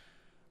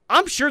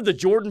 I'm sure the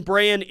Jordan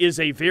brand is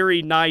a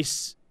very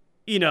nice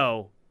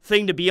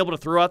thing to be able to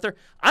throw out there.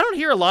 I don't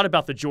hear a lot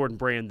about the Jordan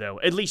brand, though,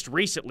 at least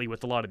recently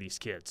with a lot of these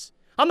kids.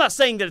 I'm not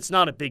saying that it's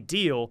not a big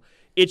deal.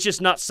 It's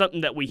just not something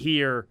that we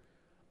hear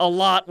a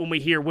lot when we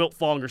hear Wilt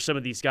Fong or some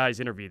of these guys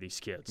interview these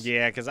kids.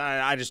 Yeah, because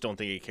I just don't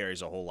think it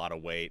carries a whole lot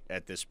of weight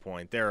at this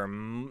point.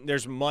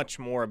 There's much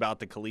more about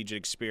the collegiate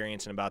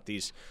experience and about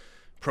these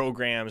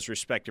programs'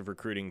 respective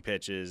recruiting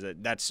pitches.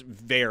 That's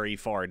very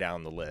far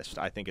down the list,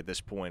 I think, at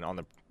this point on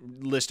the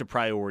list of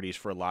priorities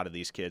for a lot of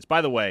these kids.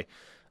 By the way,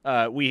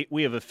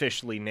 we have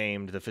officially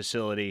named the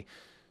facility.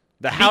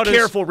 Be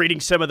careful reading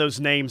some of those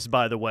names,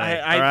 by the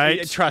way. All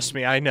right? Trust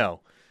me, I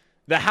know.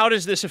 How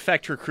does this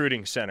affect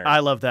recruiting center? I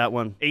love that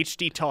one.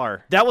 HD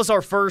Tar. That was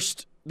our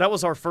first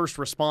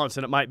response,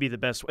 and it might be the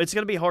best. It's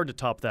going to be hard to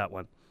top that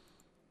one.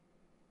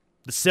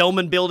 The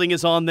Selman building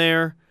is on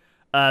there.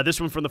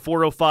 This one from the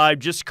 405.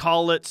 Just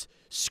call it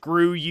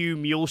Screw You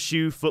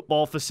Muleshoe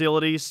Football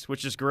Facilities,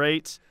 which is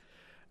great.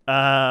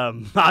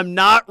 I'm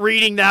not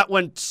reading that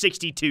one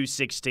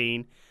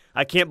 6216.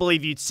 I can't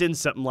believe you'd send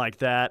something like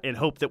that and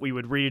hope that we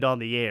would read it on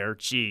the air.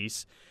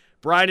 Jeez.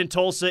 Brian in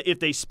Tulsa, if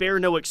they spare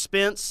no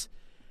expense,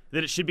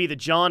 then it should be the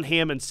John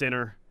Hammond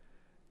Center.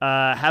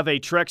 Have a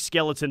Trek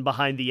skeleton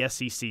behind the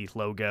SEC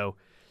logo.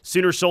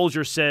 Sooner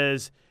Soldier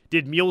says,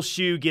 did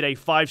Muleshoe get a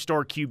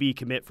 5-star QB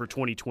commit for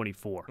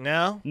 2024?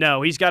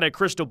 No, he's got a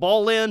crystal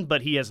ball in,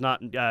 but he has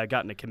not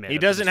gotten a commit. He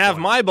doesn't have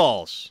my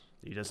balls.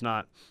 He does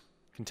not.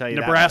 Can tell you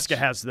Nebraska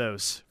has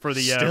those for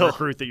the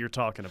recruit that you're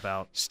talking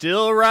about.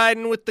 Still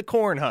riding with the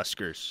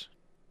Cornhuskers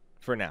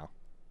for now.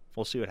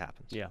 We'll see what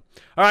happens. Yeah.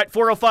 All right,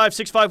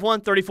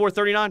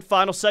 405-651-3439.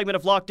 Final segment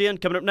of Locked In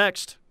coming up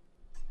next.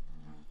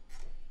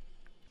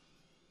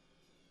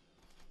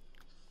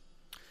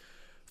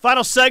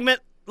 Final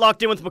segment,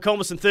 Locked In with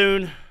McComas and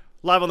Thune,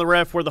 live on the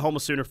ref. We're the home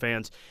of Sooner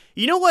fans.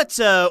 You know what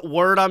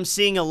word I'm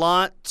seeing a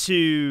lot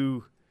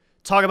to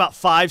talk about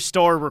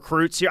 5-star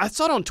recruits here? I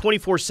saw it on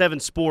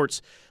 24/7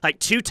 Sports like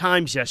 2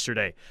 times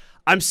yesterday.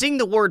 I'm seeing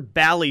the word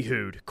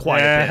ballyhooed quite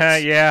a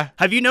bit. Yeah.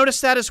 Have you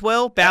noticed that as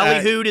well?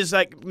 Ballyhooed is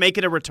like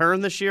making a return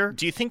this year.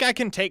 Do you think I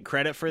can take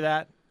credit for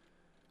that?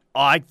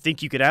 Oh, I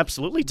think you could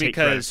absolutely take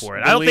credit for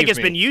it. I don't think it's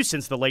been used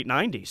since the late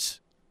 90s.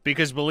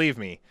 Because believe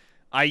me,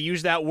 I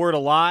use that word a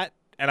lot,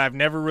 and I've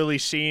never really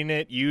seen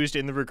it used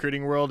in the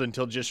recruiting world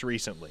until just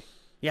recently.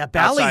 Yeah,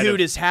 ballyhooed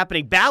is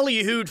happening.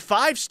 Ballyhooed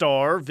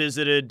 5-star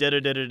visited.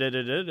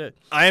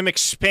 I am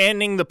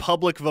expanding the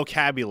public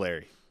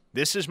vocabulary.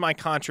 This is my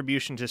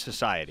contribution to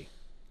society.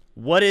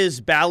 What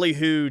is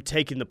ballyhooed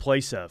taking the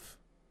place of?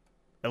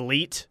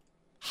 Elite?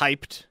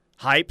 Hyped.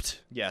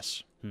 Hyped?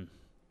 Yes.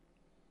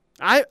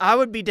 I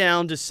would be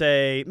down to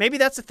say maybe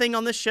that's a thing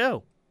on this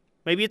show.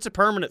 Maybe it's a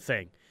permanent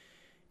thing.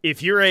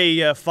 If you're a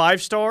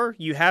 5-star,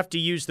 you have to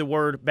use the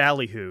word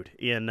ballyhooed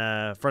in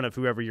front of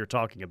whoever you're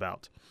talking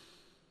about.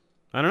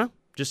 I don't know.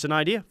 Just an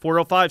idea.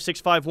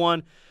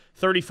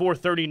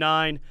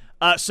 405-651-3439.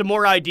 Some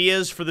more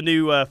ideas for the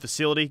new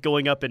facility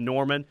going up in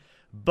Norman.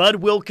 Bud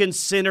Wilkins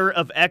Center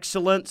of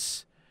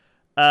Excellence.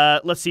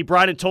 Let's see.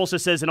 Brian in Tulsa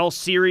says, in all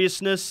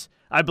seriousness,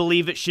 I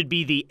believe it should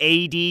be the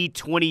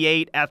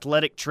AD28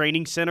 Athletic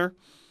Training Center.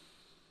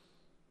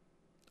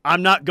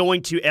 I'm not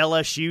going to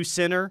LSU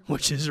Center,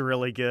 which is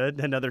really good.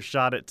 Another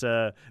shot at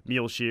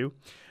Muleshoe.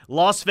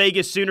 Las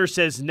Vegas Sooner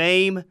says,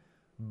 name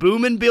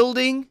Boomin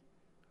Building,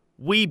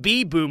 We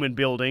Be Boomin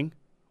Building,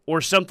 or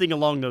something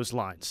along those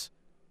lines.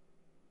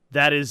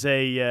 That is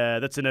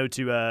that's an ode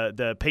to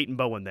the Peyton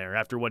Bowen there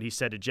after what he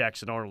said to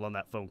Jackson Arnold on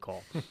that phone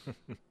call.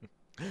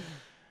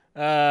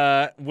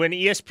 When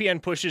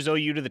ESPN pushes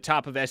OU to the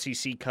top of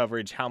SEC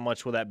coverage, how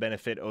much will that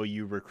benefit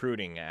OU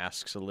recruiting,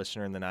 asks a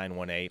listener in the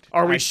 918.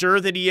 Are we sure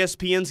that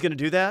ESPN's going to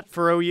do that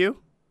for OU?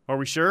 Are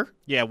we sure?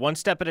 Yeah, one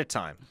step at a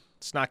time.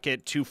 Let's not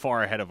get too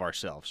far ahead of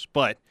ourselves.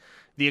 But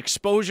the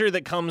exposure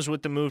that comes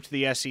with the move to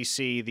the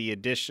SEC, the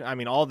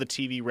addition, all the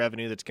TV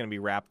revenue that's going to be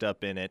wrapped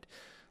up in it,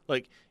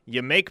 like,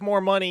 you make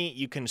more money,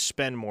 you can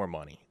spend more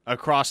money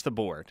across the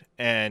board.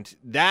 And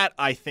that,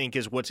 I think,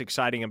 is what's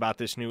exciting about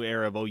this new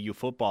era of OU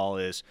football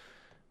is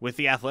with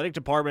the athletic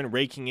department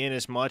raking in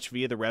as much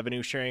via the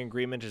revenue sharing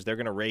agreement as they're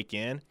going to rake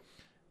in,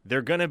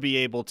 they're going to be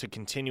able to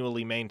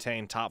continually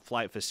maintain top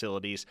flight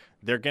facilities.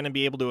 They're going to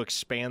be able to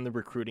expand the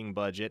recruiting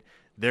budget.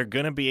 They're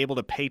going to be able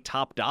to pay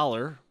top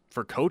dollar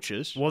for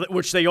coaches. Well,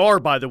 which they are,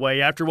 by the way,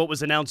 after what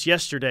was announced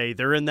yesterday.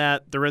 They're in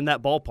that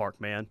ballpark,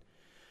 man.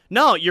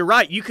 No, you're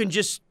right. You can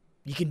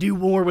do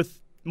more with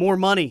more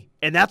money.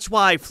 And that's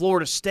why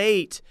Florida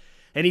State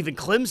and even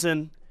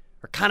Clemson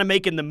are kind of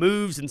making the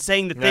moves and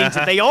saying the things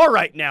that they are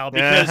right now.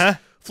 Because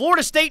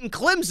Florida State and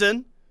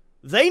Clemson,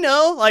 they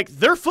know, like,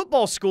 they're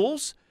football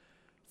schools.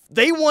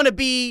 They want to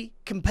be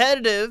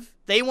competitive.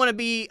 They want to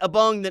be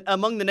among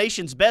the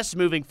nation's best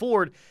moving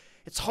forward.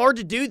 It's hard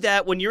to do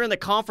that when you're in the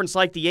conference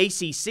like the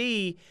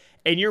ACC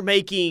and you're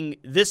making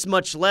this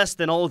much less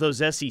than all of those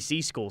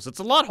SEC schools. It's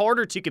a lot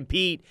harder to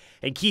compete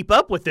and keep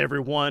up with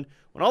everyone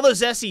when all those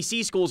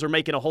SEC schools are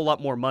making a whole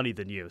lot more money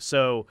than you.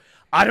 So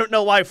I don't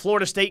know why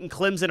Florida State and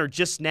Clemson are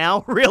just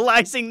now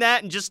realizing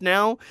that and just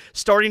now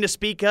starting to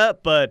speak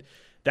up, but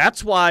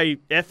that's why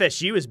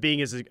FSU is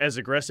being as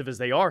aggressive as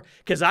they are.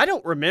 Because I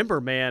don't remember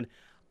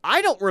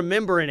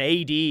an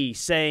AD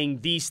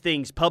saying these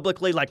things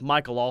publicly like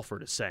Michael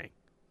Alford is saying.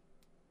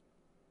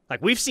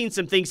 Like, we've seen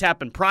some things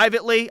happen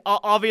privately,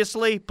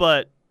 obviously,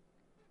 but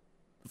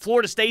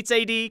Florida State's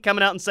AD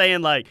coming out and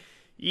saying, like,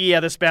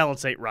 yeah, this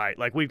balance ain't right.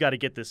 Like, we've got to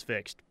get this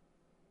fixed.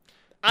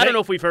 I don't know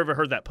if we've ever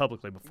heard that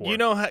publicly before. You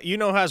know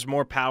who has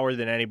more power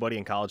than anybody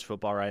in college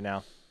football right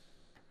now?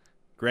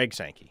 Greg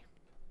Sankey.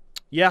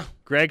 Yeah.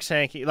 Greg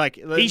Sankey.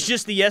 He's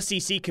just the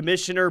SEC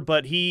commissioner,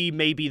 but he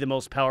may be the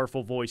most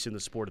powerful voice in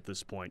the sport at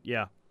this point.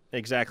 Yeah.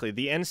 Exactly.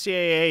 The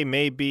NCAA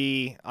may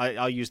be,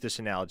 I'll use this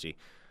analogy.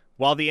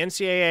 While the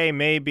NCAA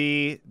may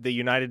be the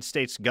United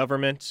States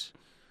government,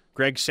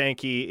 Greg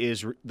Sankey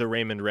is the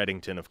Raymond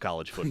Reddington of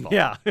college football.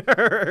 Yeah,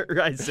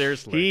 right,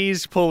 seriously.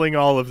 He's pulling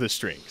all of the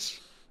strings.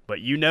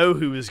 But you know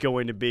who is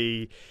going to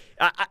be.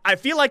 I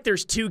feel like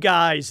there's two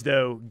guys,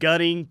 though,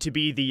 gunning to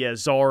be the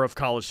czar of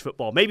college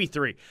football. Maybe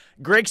three.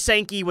 Greg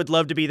Sankey would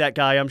love to be that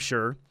guy, I'm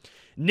sure.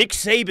 Nick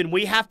Saban,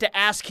 we have to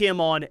ask him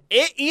on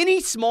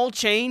any small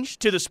change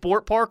to the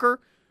sport, Parker.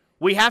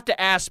 We have to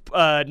ask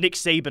Nick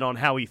Saban on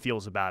how he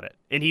feels about it,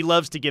 and he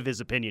loves to give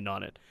his opinion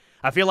on it.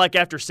 I feel like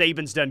after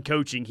Saban's done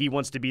coaching, he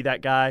wants to be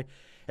that guy.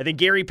 And then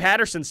Gary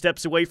Patterson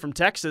steps away from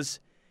Texas.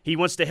 He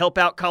wants to help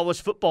out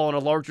college football on a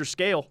larger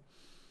scale.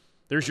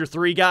 There's your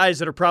three guys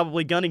that are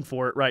probably gunning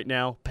for it right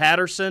now.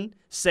 Patterson,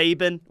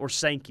 Saban, or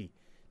Sankey.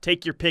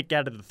 Take your pick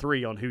out of the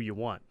three on who you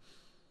want.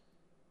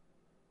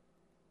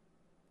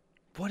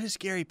 What is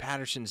Gary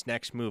Patterson's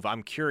next move?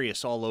 I'm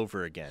curious all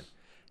over again.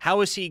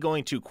 How is he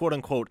going to,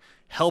 quote-unquote,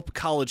 help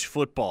college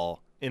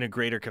football in a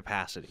greater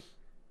capacity?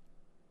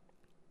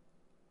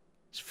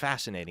 It's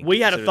fascinating. We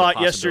had a thought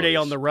yesterday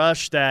on The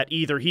Rush that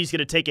either he's going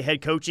to take a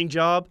head coaching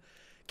job,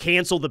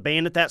 cancel the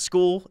band at that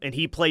school, and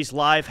he plays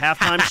live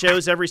halftime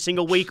shows every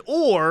single week,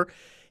 or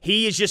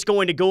he is just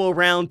going to go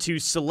around to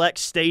select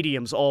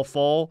stadiums all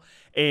fall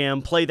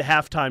and play the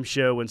halftime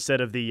show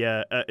instead of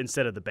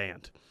the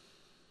band.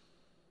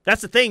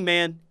 That's the thing,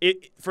 man.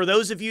 For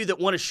those of you that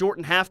want to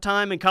shorten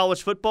halftime in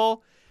college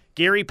football,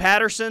 Gary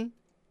Patterson,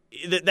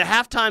 the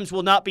halftimes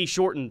will not be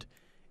shortened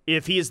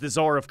if he is the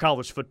czar of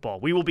college football.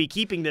 We will be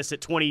keeping this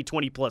at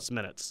 20-plus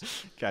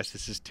minutes. Gosh,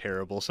 this is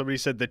terrible. Somebody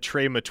said the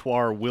Trey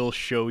Matoir will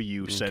show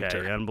you center.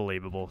 Okay,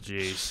 unbelievable.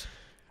 Jeez.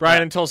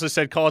 Brian in Tulsa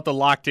said, call it the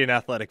locked-in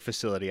athletic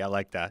facility. I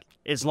like that.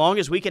 As long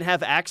as we can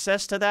have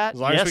access to that,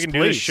 as long as we can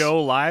do the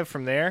show live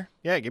from there,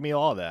 yeah, give me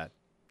all of that.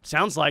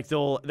 Sounds like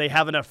they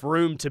have enough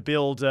room to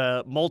build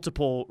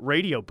multiple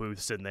radio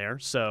booths in there,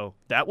 so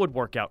that would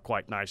work out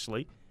quite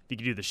nicely. You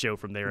could do the show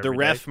from there. The every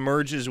ref day.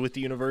 merges with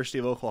the University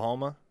of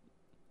Oklahoma.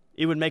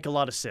 It would make a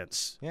lot of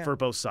sense Yeah. for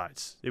both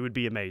sides. It would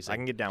be amazing. I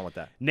can get down with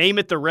that. Name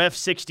it the Ref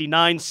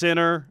 69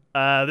 Center.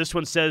 This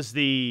one says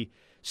the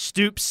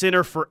Stoops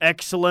Center for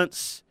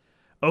Excellence.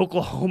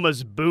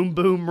 Oklahoma's Boom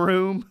Boom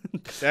Room.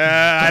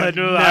 I But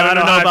don't know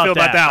how I feel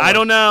about that one. I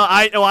don't know.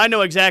 I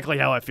know exactly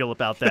how I feel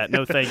about that.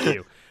 No, thank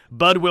you.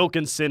 Bud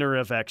Wilkins Center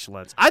of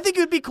Excellence. I think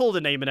it would be cool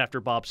to name it after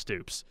Bob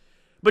Stoops.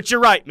 But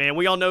you're right, man.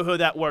 We all know who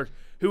that works.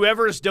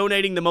 Whoever is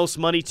donating the most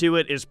money to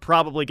it is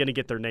probably going to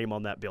get their name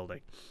on that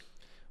building.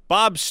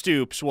 Bob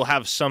Stoops will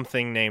have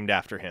something named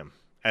after him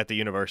at the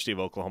University of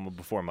Oklahoma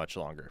before much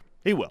longer.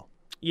 He will.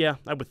 Yeah,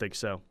 I would think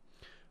so.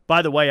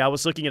 By the way, I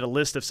was looking at a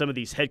list of some of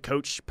these head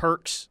coach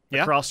perks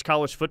across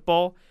college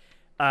football.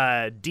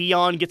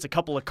 Dion gets a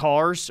couple of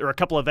cars or a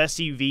couple of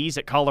SUVs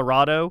at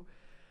Colorado.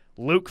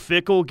 Luke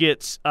Fickell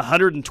gets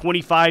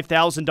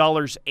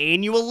 $125,000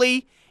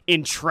 annually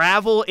in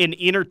travel and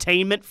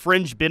entertainment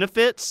fringe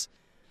benefits.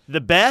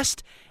 The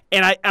best.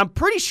 And I'm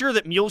pretty sure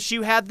that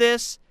Muleshoe had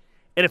this.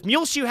 And if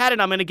Muleshoe had it,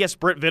 I'm going to guess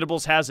Brent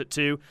Venables has it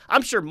too.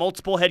 I'm sure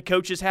multiple head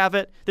coaches have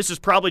it. This is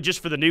probably just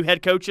for the new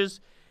head coaches.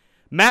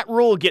 Matt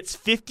Rule gets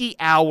 50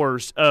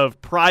 hours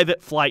of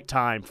private flight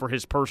time for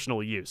his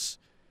personal use.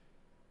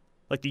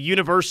 Like the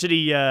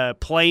university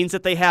planes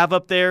that they have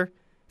up there,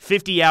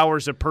 50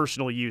 hours of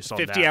personal use on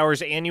 50 that.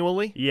 hours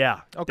annually?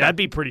 Yeah, Okay. that'd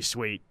be pretty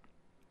sweet.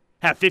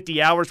 Have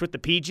 50 hours with the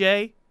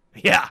PJ?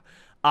 Yeah,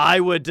 I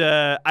would.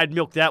 I'd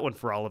milk that one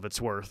for all of its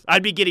worth.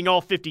 I'd be getting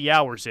all 50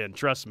 hours in,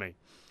 trust me.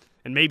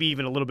 And maybe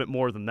even a little bit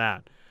more than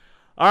that.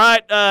 All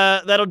right,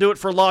 that'll do it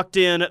for Locked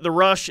In. The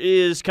Rush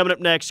is coming up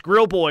next.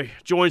 Grill Boy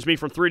joins me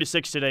from 3 to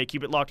 6 today.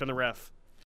 Keep it locked on the Ref.